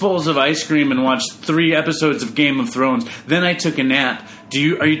 6 bowls of ice cream and watched 3 episodes of Game of Thrones. Then I took a nap.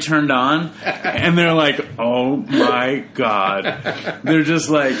 Are you turned on? And they're like, oh my god. They're just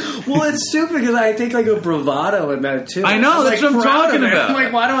like, well, it's stupid because I take like a bravado in that too. I know, that's what I'm talking about. I'm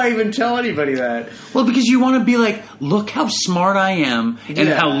like, why do I even tell anybody that? Well, because you want to be like, look how smart I am and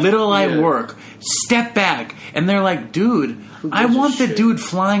how little I work. Step back. And they're like, dude, I want the dude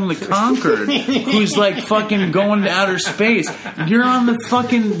flying the Concorde who's like fucking going to outer space. You're on the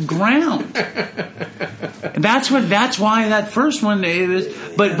fucking ground. That's why that first one is.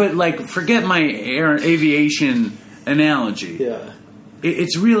 But like, forget my aviation analogy. Yeah,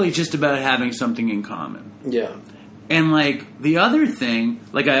 it's really just about having something in common. Yeah, and like the other thing,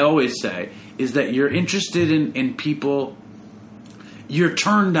 like I always say, is that you're interested in people. You're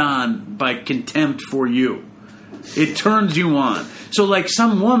turned on by contempt for you. It turns you on. So like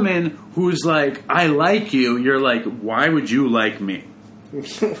some woman who's like, I like you, you're like, why would you like me?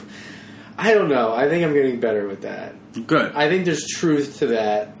 I don't know. I think I'm getting better with that. Good. I think there's truth to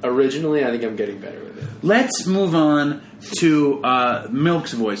that. Originally, I think I'm getting better with it. Let's move on to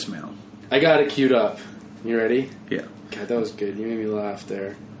Milk's voicemail. I got it queued up. You ready? Yeah. God, that was good. You made me laugh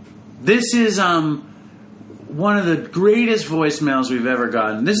there. This is one of the greatest voicemails we've ever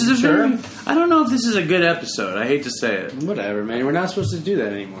gotten. This is a very... I don't know if this is a good episode. I hate to say it. Whatever, man. We're not supposed to do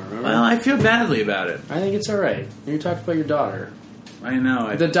that anymore, remember? Well, I feel badly about it. I think it's alright. You talked about your daughter. I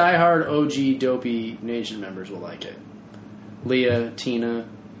know. The diehard OG Dopey Nation members will like it. Leah, Tina...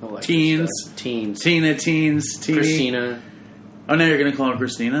 Like teens. Teens. Tina, teens. Teeny. Christina. Oh, now you're going to call her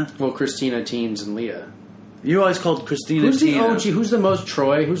Christina? Well, Christina, teens, and Leah. You always called Christina Who's Tina. the OG? Who's the most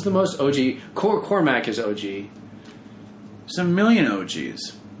Troy? Who's the most OG? Cormac is OG. There's a million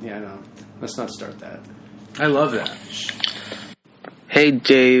OGs. Yeah, I know. Let's not start that. I love that. Hey,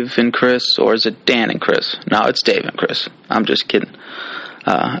 Dave and Chris, or is it Dan and Chris? No, it's Dave and Chris. I'm just kidding.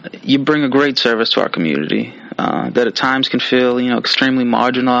 You bring a great service to our community that at times can feel, extremely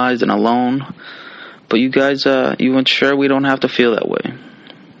marginalized and alone. But you guys, you ensure we don't have to feel that way.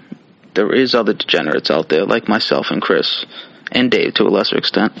 There is other degenerates out there, like myself and Chris, and Dave to a lesser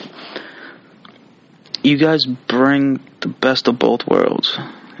extent. You guys bring the best of both worlds.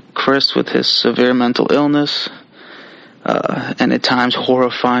 Chris with his severe mental illness, and at times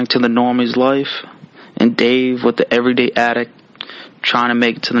horrifying to the normie's life, and Dave with the everyday addict trying to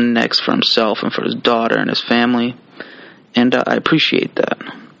make it to the next for himself and for his daughter and his family. And I appreciate that.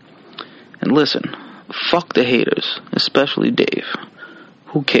 And listen, fuck the haters, especially Dave.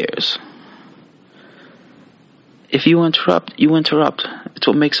 Who cares? If you interrupt, you interrupt. It's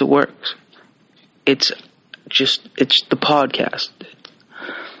what makes it work. It's the podcast.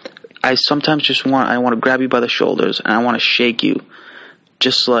 I sometimes I want to grab you by the shoulders and I want to shake you,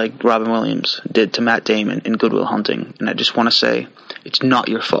 just like Robin Williams did to Matt Damon in Good Will Hunting. And I just want to say, it's not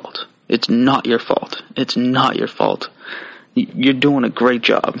your fault. It's not your fault. It's not your fault. You're doing a great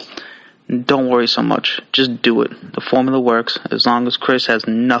job. Don't worry so much. Just do it. The formula works as long as Chris has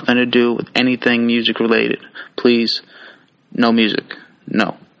nothing to do with anything music related. Please, no music.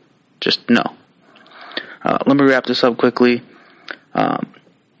 No. Just no. Let me wrap this up quickly.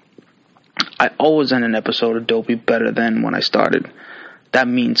 I always end an episode of Dopey better than when I started. That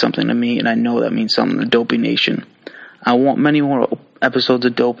means something to me, and I know that means something to Dopey Nation. I want many more episodes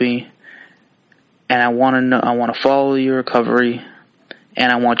of Dopey, and I want to follow your recovery,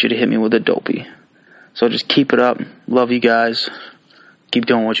 and I want you to hit me with a Dopey. So just keep it up. Love you guys. Keep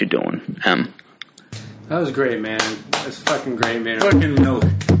doing what you're doing. That was great, man. That's fucking great, man. Fucking Milk.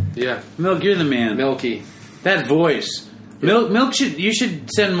 Yeah. Milk, you're the man. Milky. That voice. Yeah. Milk you should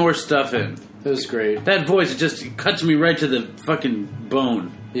send more stuff in. That was great. That voice, it cuts me right to the fucking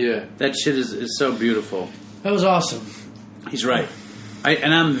bone. Yeah. That shit is so beautiful. That was awesome. He's right.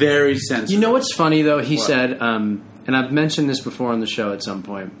 I'm very sensitive. You know what's funny, though? He said, and I've mentioned this before on the show at some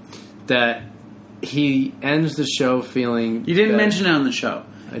point, that he ends the show feeling... You didn't mention it on the show.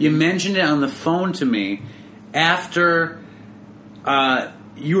 You mentioned it on the phone to me after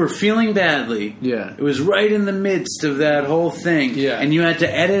you were feeling badly. Yeah. It was right in the midst of that whole thing. Yeah. And you had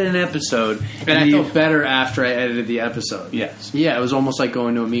to edit an episode. And I felt better after I edited the episode. Yes. Yeah, it was almost like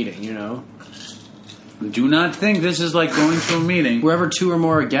going to a meeting, you know? Do not think this is like going to a meeting. Wherever two or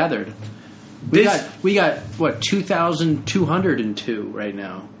more are gathered. We got what, 2,202 right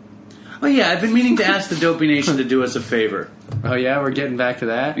now. Oh, yeah, I've been meaning to ask the Dopey Nation to do us a favor. Oh, yeah? We're getting back to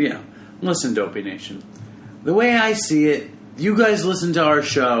that? Yeah. Listen, Dopey Nation. The way I see it, you guys listen to our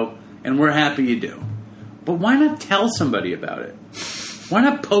show, and we're happy you do. But why not tell somebody about it? Why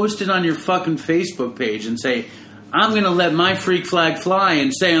not post it on your fucking Facebook page and say, I'm going to let my freak flag fly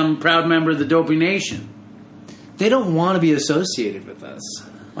and say I'm a proud member of the Dopey Nation? They don't want to be associated with us.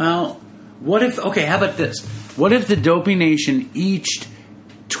 Well, what if... Okay, how about this? What if the Dopey Nation each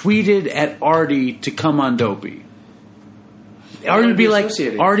tweeted at Artie to come on Dopey? Artie would be like...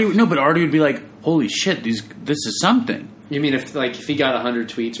 Artie would be like, holy shit, this is something. You mean if he got 100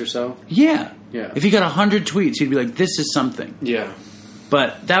 tweets or so? Yeah. Yeah. If he got 100 tweets, he'd be like, this is something. Yeah.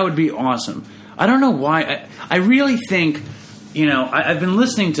 But that would be awesome. I don't know why. I really think, I've been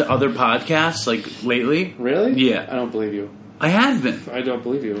listening to other podcasts, lately. Really? Yeah. I don't believe you. I have been. I don't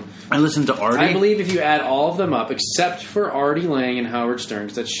believe you. I listened to Artie. I believe if you add all of them up, except for Artie Lang and Howard Stern,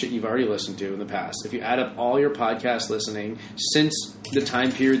 because that's shit you've already listened to in the past. If you add up all your podcast listening since the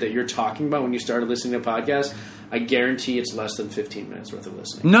time period that you're talking about when you started listening to podcasts, I guarantee it's less than 15 minutes worth of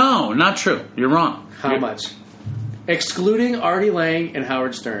listening. No, not true. You're wrong. How much? Excluding Artie Lang and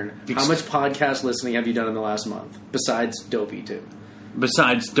Howard Stern, how much podcast listening have you done in the last month? Besides Dopey, too.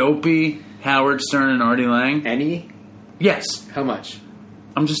 Besides Dopey, Howard Stern, and Artie Lang? Any? Yes. How much?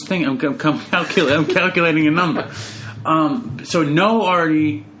 I'm just thinking. I'm calculating a number. So no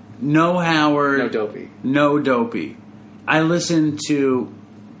Artie, no Howard, no Dopey. I listened to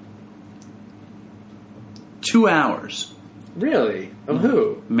 2 hours. Really? Of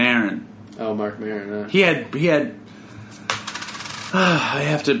who? Maron. Oh, Mark Maron. He had. I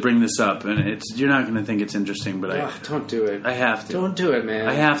have to bring this up, and you're not going to think it's interesting, but don't do it. I have to. Don't do it, man.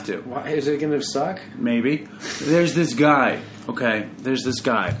 I have to. Why is it going to suck? Maybe. There's this guy. Okay, there's this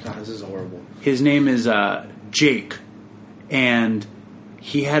guy. God, this is horrible. His name is Jake, and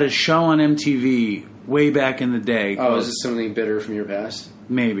he had a show on MTV way back in the day. Oh, is this something bitter from your past?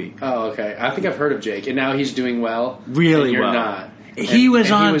 Maybe. Oh, okay. I think I've heard of Jake, and now he's doing well. Really and you're well. Not. He was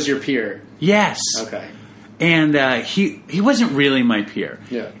your peer. Yes. Okay. And he wasn't really my peer.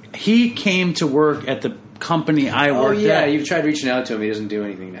 Yeah. He came to work at the company I worked at. Oh, yeah. You've tried reaching out to him. He doesn't do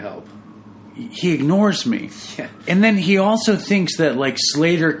anything to help. He ignores me. Yeah. And then he also thinks that, like,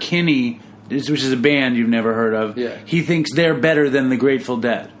 Slater Kinney, which is a band you've never heard of, he thinks they're better than the Grateful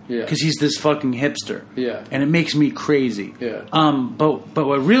Dead. Yeah. Because he's this fucking hipster. Yeah. And it makes me crazy. Yeah. But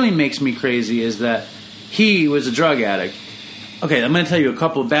what really makes me crazy is that he was a drug addict. Okay, I'm going to tell you a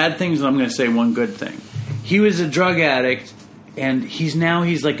couple of bad things, and I'm going to say one good thing. He was a drug addict, and he's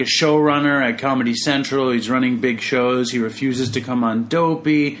like a showrunner at Comedy Central. He's running big shows. He refuses to come on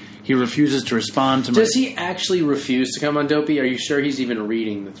Dopey. He refuses to respond to my... Does he actually refuse to come on Dopey? Are you sure he's even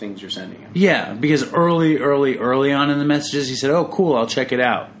reading the things you're sending him? Yeah, because early on in the messages, he said, "Oh, cool, I'll check it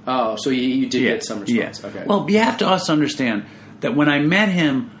out." Oh, so you did get some response. Yeah. Okay. Well, you have to also understand that when I met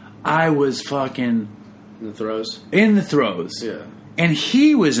him, I was fucking... In the throes? In the throes. Yeah. And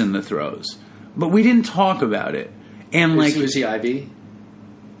he was in the throes. But we didn't talk about it. And was he IV?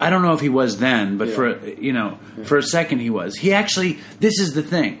 I don't know if he was then, but for a second he was. He actually, this is the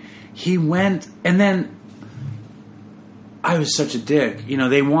thing. He went, and then I was such a dick.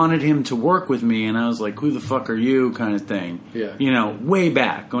 They wanted him to work with me, and I was like, "Who the fuck are you?" kind of thing. Yeah. Way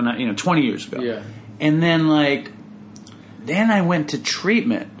back, 20 years ago. Yeah. And then then I went to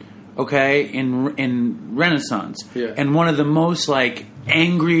treatment. Okay, in Renaissance, and one of the most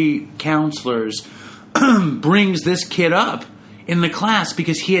angry counselors brings this kid up in the class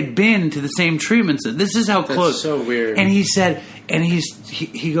because he had been to the same treatments. This is how close. That's so weird. And he said, and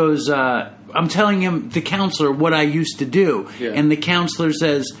he goes, I'm telling him, the counselor, what I used to do, and the counselor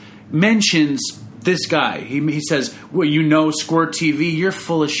mentions this guy. He says, "Well, Squirt TV, you're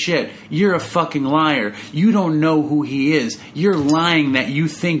full of shit. You're a fucking liar. You don't know who he is. You're lying that you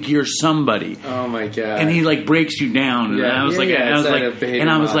think you're somebody." Oh my god! And he breaks you down. And I was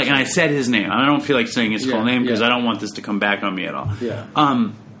and I said his name. I don't feel like saying his full name because I don't want this to come back on me at all. Yeah.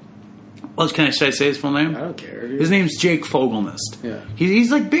 Should I say his full name? I don't care. Dude. His name's Jake Fogelnest. Yeah.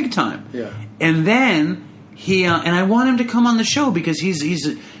 He's big time. Yeah. And then he and I want him to come on the show because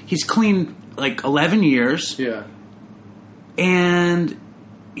he's clean 11 years. Yeah. And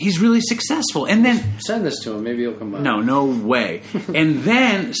he's really successful. And then send this to him. Maybe he'll come by. No way. And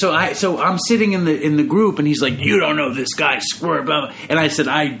then so I'm sitting in the group, and he's like, "You don't know this guy, Squirt." Blah, blah. And I said,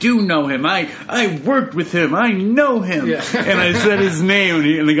 "I do know him. I worked with him. I know him." Yeah. And I said his name,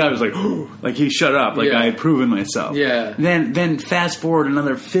 and the guy was like, he shut up, I had proven myself. Yeah. Then fast forward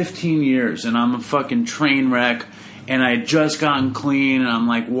another 15 years, and I'm a fucking train wreck. And I had just gotten clean, and I'm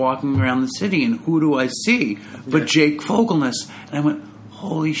walking around the city, and who do I see but Jake Fogelnest? And I went,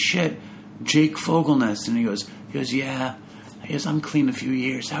 "Holy shit, Jake Fogelnest!" And he goes, "Yeah." He goes, "I'm clean a few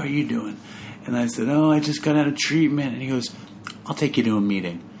years. How are you doing?" And I said, "Oh, I just got out of treatment." And he goes, "I'll take you to a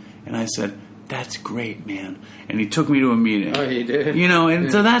meeting." And I said, "That's great, man." And he took me to a meeting. Oh, he did?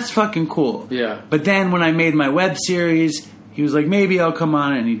 So that's fucking cool. Yeah. But then when I made my web series, he was like, "Maybe I'll come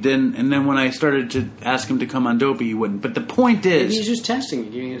on it," and he didn't. And then when I started to ask him to come on Dopey, he wouldn't. But the point is... Maybe he's just testing you,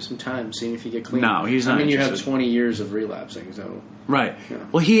 giving you some time, seeing if you get clean. No, he's not you interested. have 20 years of relapsing, so... Right. Yeah.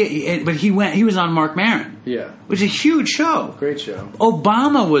 Well, he was on Mark Maron. Yeah. Which is a huge show. Great show.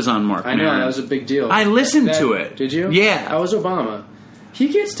 Obama was on Mark Maron. I know, that was a big deal. I listened to it. Did you? Yeah. How was Obama? He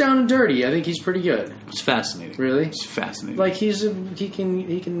gets down and dirty. I think he's pretty good. It's fascinating. Really? It's fascinating. He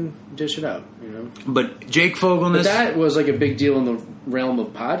can dish it out, But Jake Fogelnest... But that was a big deal in the realm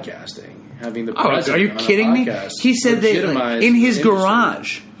of podcasting. Having the president are you on kidding me? He said that in his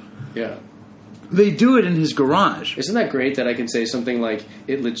garage. Yeah. They do it in his garage. Isn't that great that I can say something like,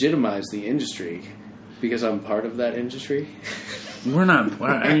 it legitimized the industry because I'm part of that industry? We're not...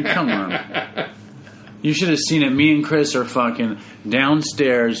 come on. You should have seen it. Me and Chris are fucking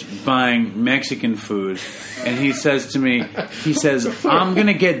downstairs buying Mexican food. And he says to me, "I'm going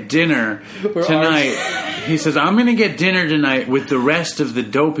to get dinner tonight." He says, "I'm going to get dinner tonight with the rest of the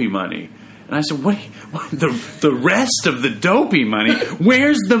Dopey money." And I said, what the rest of the dopey money?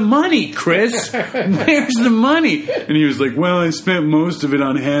 Where's the money, Chris? Where's the money? And he was like, well, I spent most of it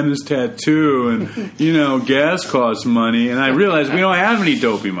on Hannah's tattoo, and, gas costs money. And I realized we don't have any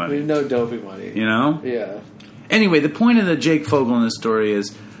dopey money. We have no dopey money. Yeah. Anyway, the point of the Jake Fogelnest story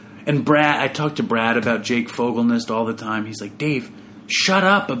is, and Brad, I talk to Brad about Jake Fogelnest all the time. He's like, Dave, shut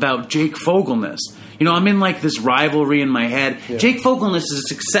up about Jake Fogelnest. I'm in like this rivalry in my head. Yeah. Jake Fogelnest is a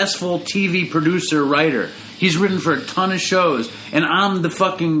successful TV producer, writer. He's written for a ton of shows. And I'm the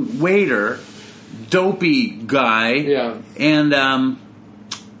fucking waiter, dopey guy. Yeah. And, I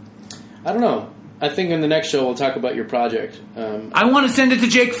don't know. I think in the next show we'll talk about your project. I want to send it to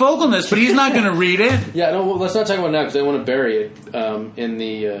Jake Fogelnest, but he's not going to read it. Yeah, no. Well, let's not talk about it now because I want to bury it in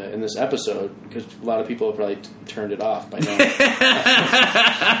this episode because a lot of people have probably turned it off by now.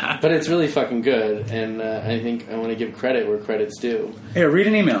 But it's really fucking good, and I think I want to give credit where credit's due. Here, read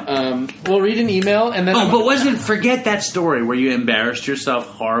an email. We'll read an email, and then. Forget that story where you embarrassed yourself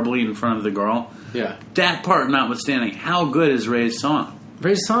horribly in front of the girl. Yeah. That part notwithstanding, how good is Ray's song?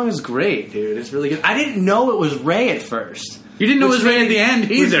 Ray's song is great, dude. It's really good. I didn't know it was Ray at first. You didn't know it was Ray at the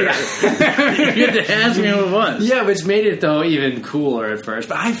end either. You had to ask me who it was. Yeah, which made it, though, even cooler at first.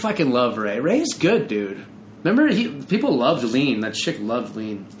 But I fucking love Ray. Ray's good, dude. Remember, people loved Lean. That chick loved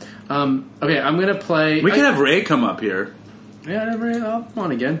Lean. Okay, I'm going to play... We can have Ray come up here. Yeah, Ray, I'll come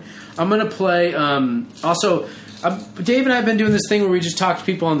on again. I'm going to play... also, Dave and I have been doing this thing where we just talk to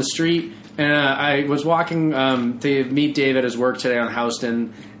people on the street. And I was walking to meet Dave at his work today on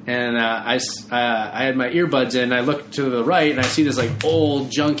Houston, and I had my earbuds in, and I looked to the right, and I see this like old,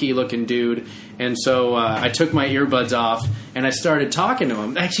 junky-looking dude, and so I took my earbuds off, and I started talking to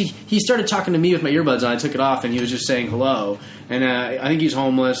him. Actually, he started talking to me with my earbuds, and I took it off, and he was just saying hello, and I think he's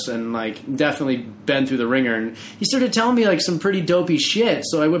homeless, and like definitely been through the ringer, and he started telling me like some pretty dopey shit,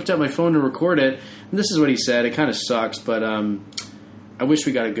 so I whipped out my phone to record it, and this is what he said. It kind of sucks, but... I wish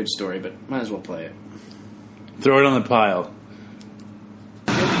we got a good story, but might as well play it. Throw it on the pile.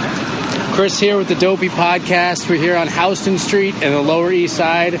 Chris here with the Dopey Podcast. We're here on Houston Street in the Lower East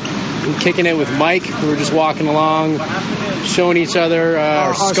Side. I'm kicking it with Mike. We were just walking along, showing each other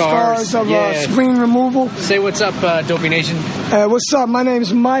our scars of spleen removal. Say what's up, Dopey Nation. What's up? My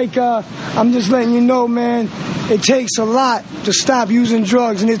name's Mike. I'm just letting you know, man, it takes a lot to stop using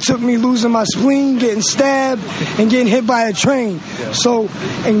drugs, and it took me losing my spleen, getting stabbed, and getting hit by a train. Yeah. So,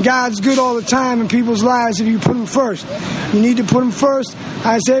 and God's good all the time in people's lives if you put him first. You need to put him first.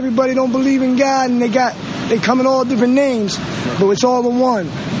 I say everybody don't believe in God, and they come in all different names, but it's all the one.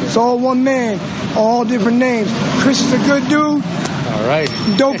 It's all one man, all different names. Chris is a good dude. All right.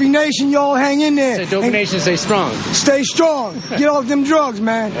 Dopey Nation, y'all hang in there. Say Dopey Nation, stay strong. Stay strong. Get off them drugs,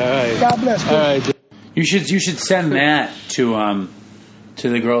 man. All right. God bless. All right. You should send that to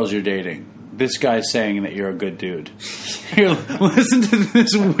the girls you're dating. This guy's saying that you're a good dude. Here, listen to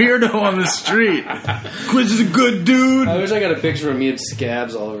this weirdo on the street. Chris is a good dude. I wish I got a picture of me with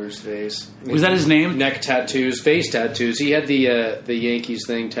scabs all over his face. Was that his name? Neck tattoos, face tattoos. He had the Yankees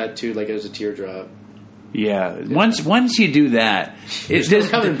thing tattooed like it was a teardrop. Yeah. Once you do that, there's no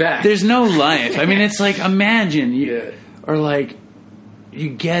coming back. There's no life. I mean, it's like imagine or like you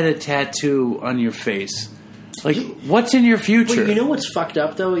get a tattoo on your face. Like, what's in your future? Well, you know what's fucked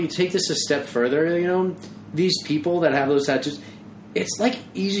up, though? You take this a step further, these people that have those tattoos, it's, like,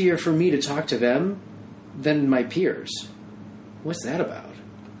 easier for me to talk to them than my peers. What's that about?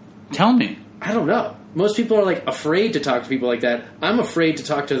 Tell me. I don't know. Most people are, like, afraid to talk to people like that. I'm afraid to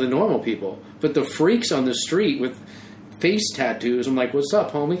talk to the normal people. But the freaks on the street with face tattoos, I'm like, what's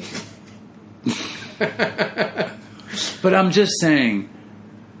up, homie? But I'm just saying...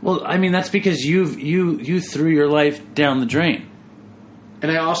 Well, I mean, that's because you threw your life down the drain.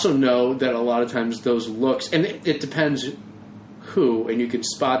 And I also know that a lot of times those looks, and it depends who, and you can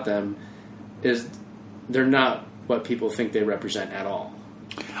spot them, is they're not what people think they represent at all.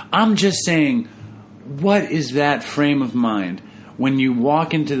 I'm just saying, what is that frame of mind when you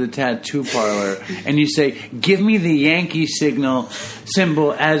walk into the tattoo parlor and you say, give me the Yankee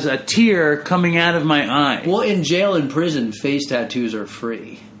symbol as a tear coming out of my eye? Well, in jail and prison, face tattoos are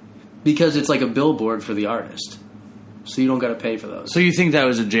free. Because it's like a billboard for the artist. So you don't got to pay for those. So you think that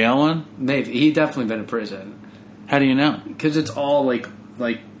was a jail one? Maybe. He definitely been in prison. How do you know? Because it's all like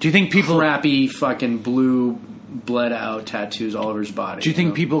do you think people crappy fucking blue bled out tattoos all over his body. Do you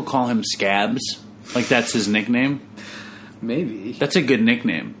think people call him Scabs? Like that's his nickname? Maybe. That's a good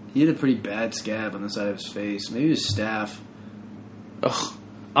nickname. He had a pretty bad scab on the side of his face. Maybe his staff. Ugh.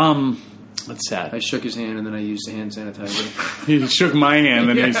 That's sad. I shook his hand and then I used the hand sanitizer. He shook my hand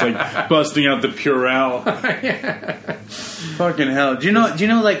and he's like busting out the Purell. Fucking hell. Do you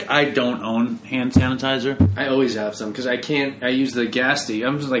know like I don't own hand sanitizer? I always have some because I use the gas station.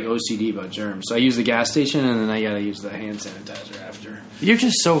 I'm just like OCD about germs. So I use the gas station and then I gotta use the hand sanitizer after. You're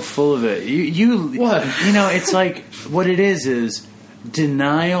just so full of it. You What? You know, it's like what it is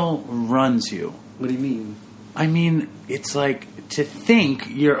denial runs you. What do you mean? I mean, it's like to think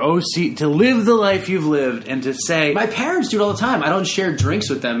you're to live the life you've lived and to say... My parents do it all the time. I don't share drinks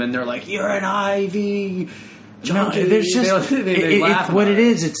with them and they're like, you're an Ivy. No, there's just... they laugh what about it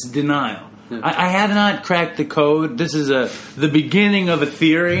is, it's denial. Yeah. I have not cracked the code. This is the beginning of a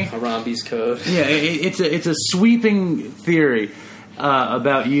theory. Harambe's code. Yeah, it's a sweeping theory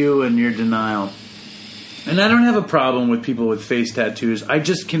about you and your denial. And I don't have a problem with people with face tattoos. I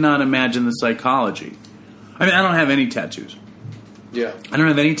just cannot imagine the psychology. I mean, I don't have any tattoos. Yeah. I don't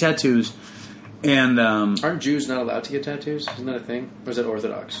have any tattoos. And aren't Jews not allowed to get tattoos? Isn't that a thing? Or is that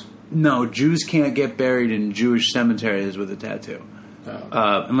Orthodox? No, Jews can't get buried in Jewish cemeteries with a tattoo.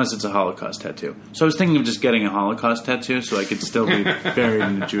 Oh. Unless it's a Holocaust tattoo. So I was thinking of just getting a Holocaust tattoo so I could still be buried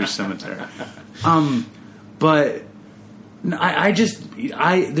in a Jewish cemetery. But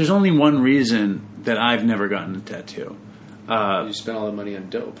there's only one reason that I've never gotten a tattoo. You spent all the money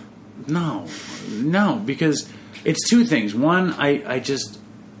on dope. No, because it's two things. One, I just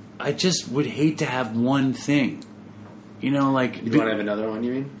would hate to have one thing. You know, like... You want to have another one,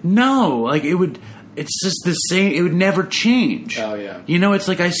 you mean? No, like it would... It's just the same. It would never change. Oh, yeah. You know, it's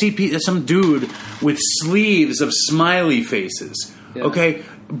like I see some dude with sleeves of smiley faces. Yeah. Okay?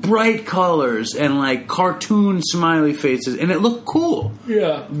 Bright colors and like cartoon smiley faces. And it looked cool.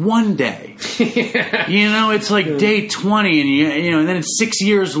 Yeah. One day. Yeah. You know, it's like day 20 and you know, and then it's 6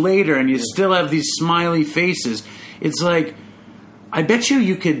 years later and you still have these smiley faces. It's like, I bet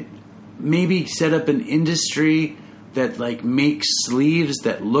you could maybe set up an industry that like makes sleeves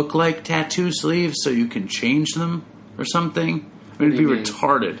that look like tattoo sleeves so you can change them or something. I mean, it'd be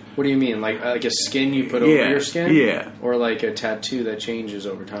retarded. What do you mean? Like a skin you put over your skin? Yeah. Or like a tattoo that changes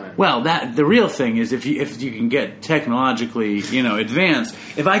over time? Well, the real thing is if you can get technologically, advanced,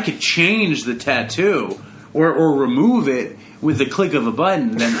 if I could change the tattoo or remove it with the click of a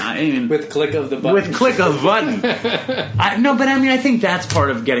button, then with click of the button. With click of a button. I think that's part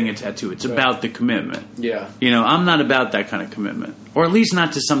of getting a tattoo. It's about the commitment. Yeah. I'm not about that kind of commitment. Or at least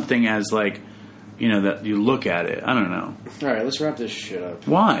not to something as like, that you look at it. I don't know. All right, let's wrap this shit up.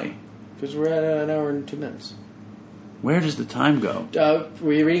 Why? Because we're at an hour and 2 minutes. Where does the time go?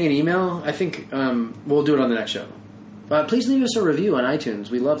 Were you reading an email? I think we'll do it on the next show. Please leave us a review on iTunes.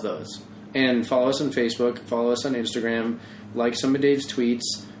 We love those. And follow us on Facebook. Follow us on Instagram. Like some of Dave's tweets.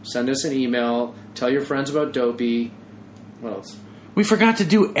 Send us an email. Tell your friends about Dopey. What else? We forgot to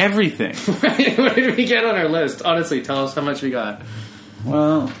do everything. What did we get on our list? Honestly, tell us how much we got.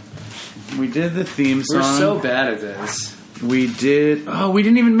 Well, we did the theme song. We're so bad at this. We did... Oh, we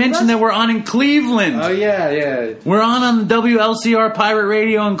didn't even mention that we're on in Cleveland. Oh, yeah. We're on WLCR Pirate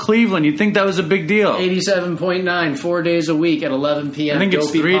Radio in Cleveland. You'd think that was a big deal. 87.9, 4 days a week at 11 p.m. I think it's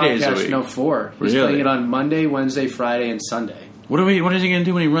Dopey 3 podcast. days a week. No, 4. He's really? playing it on Monday, Wednesday, Friday, and Sunday. What is he going to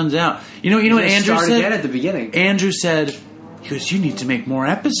do when he runs out? You know what Andrew said? Again at the beginning. Andrew said, he goes, you need to make more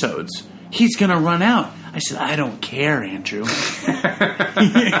episodes. He's going to run out. I said, I don't care, Andrew.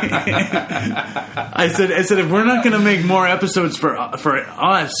 I said, if we're not going to make more episodes for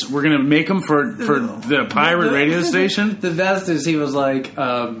us, we're going to make them for the pirate radio station. The best is he was like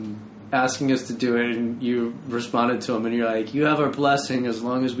asking us to do it, and you responded to him, and you're like, you have our blessing as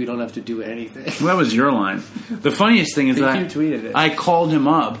long as we don't have to do anything. Well, that was your line. The funniest thing is that you tweeted it. I called him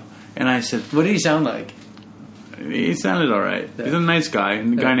up, and I said, what did he sound like? He sounded all right. Yeah. He's a nice guy. A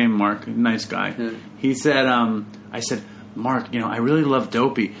guy named Mark. Nice guy. Yeah. He said, I said, Mark, I really love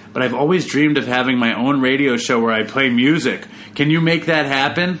Dopey, but I've always dreamed of having my own radio show where I play music. Can you make that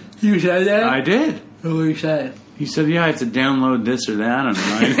happen? You said that? I did. What did you say? He said, yeah, I have to download this or that.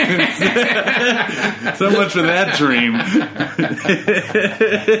 So much for that dream.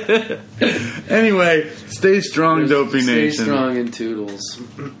 Anyway, stay strong, Dopey Nation. Stay strong in Toodles.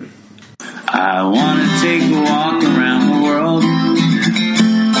 I want to take a walk around the world.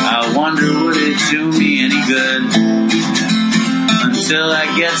 I wonder would it do me any good. Until I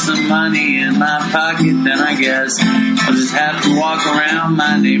get some money in my pocket, then I guess I'll just have to walk around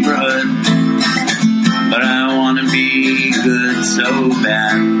my neighborhood. But I want to be good so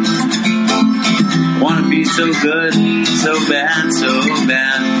bad. Want to be so good, so bad, so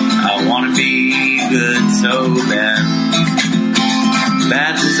bad. I want to be good so bad.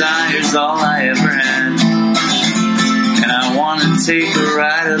 Bad desire's all I ever had. And I want wanna take a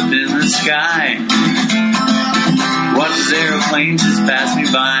ride up in the sky. Watch this aeroplane just pass me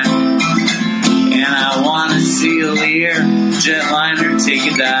by. And I wanna see a Lear jetliner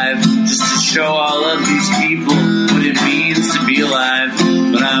take a dive, just to show all of these people what it means to be alive.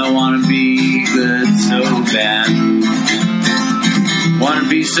 But I wanna be good so bad. Wanna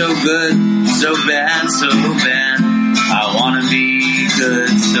be so good, so bad, so bad. I wanna be good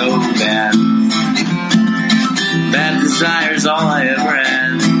so bad. Bad desires all I ever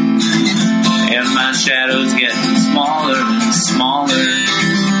had. And my shadow's getting smaller and smaller.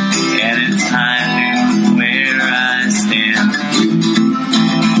 And it's time to know where I stand.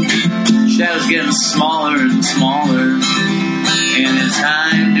 Shadow's getting smaller and smaller. And it's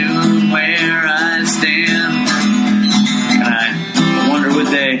time to know where I stand. And I wonder would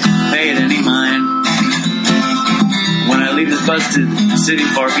they pay it any mind when I leave this busted city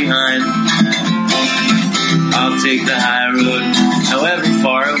far behind. I'll take the high road, however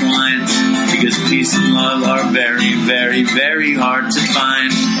far it winds, because peace and love are very, very, very hard to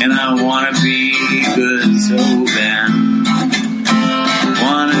find. And I wanna be good so bad.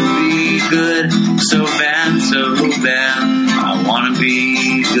 Wanna be good so bad, so bad. I wanna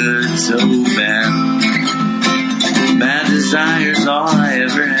be good so bad. Bad desires all I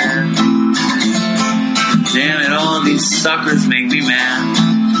ever had. Damn it, all these suckers make me mad.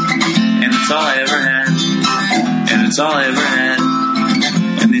 And it's all I ever had. And it's all I ever had.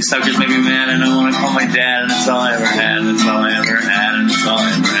 And these suckers make me mad, and I wanna call my dad, and it's all I ever had, and it's all I ever had, and it's all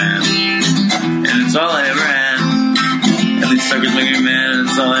I ever had. And it's all I ever had. And these suckers make me mad, and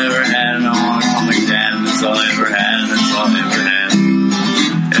it's all I ever had, and I wanna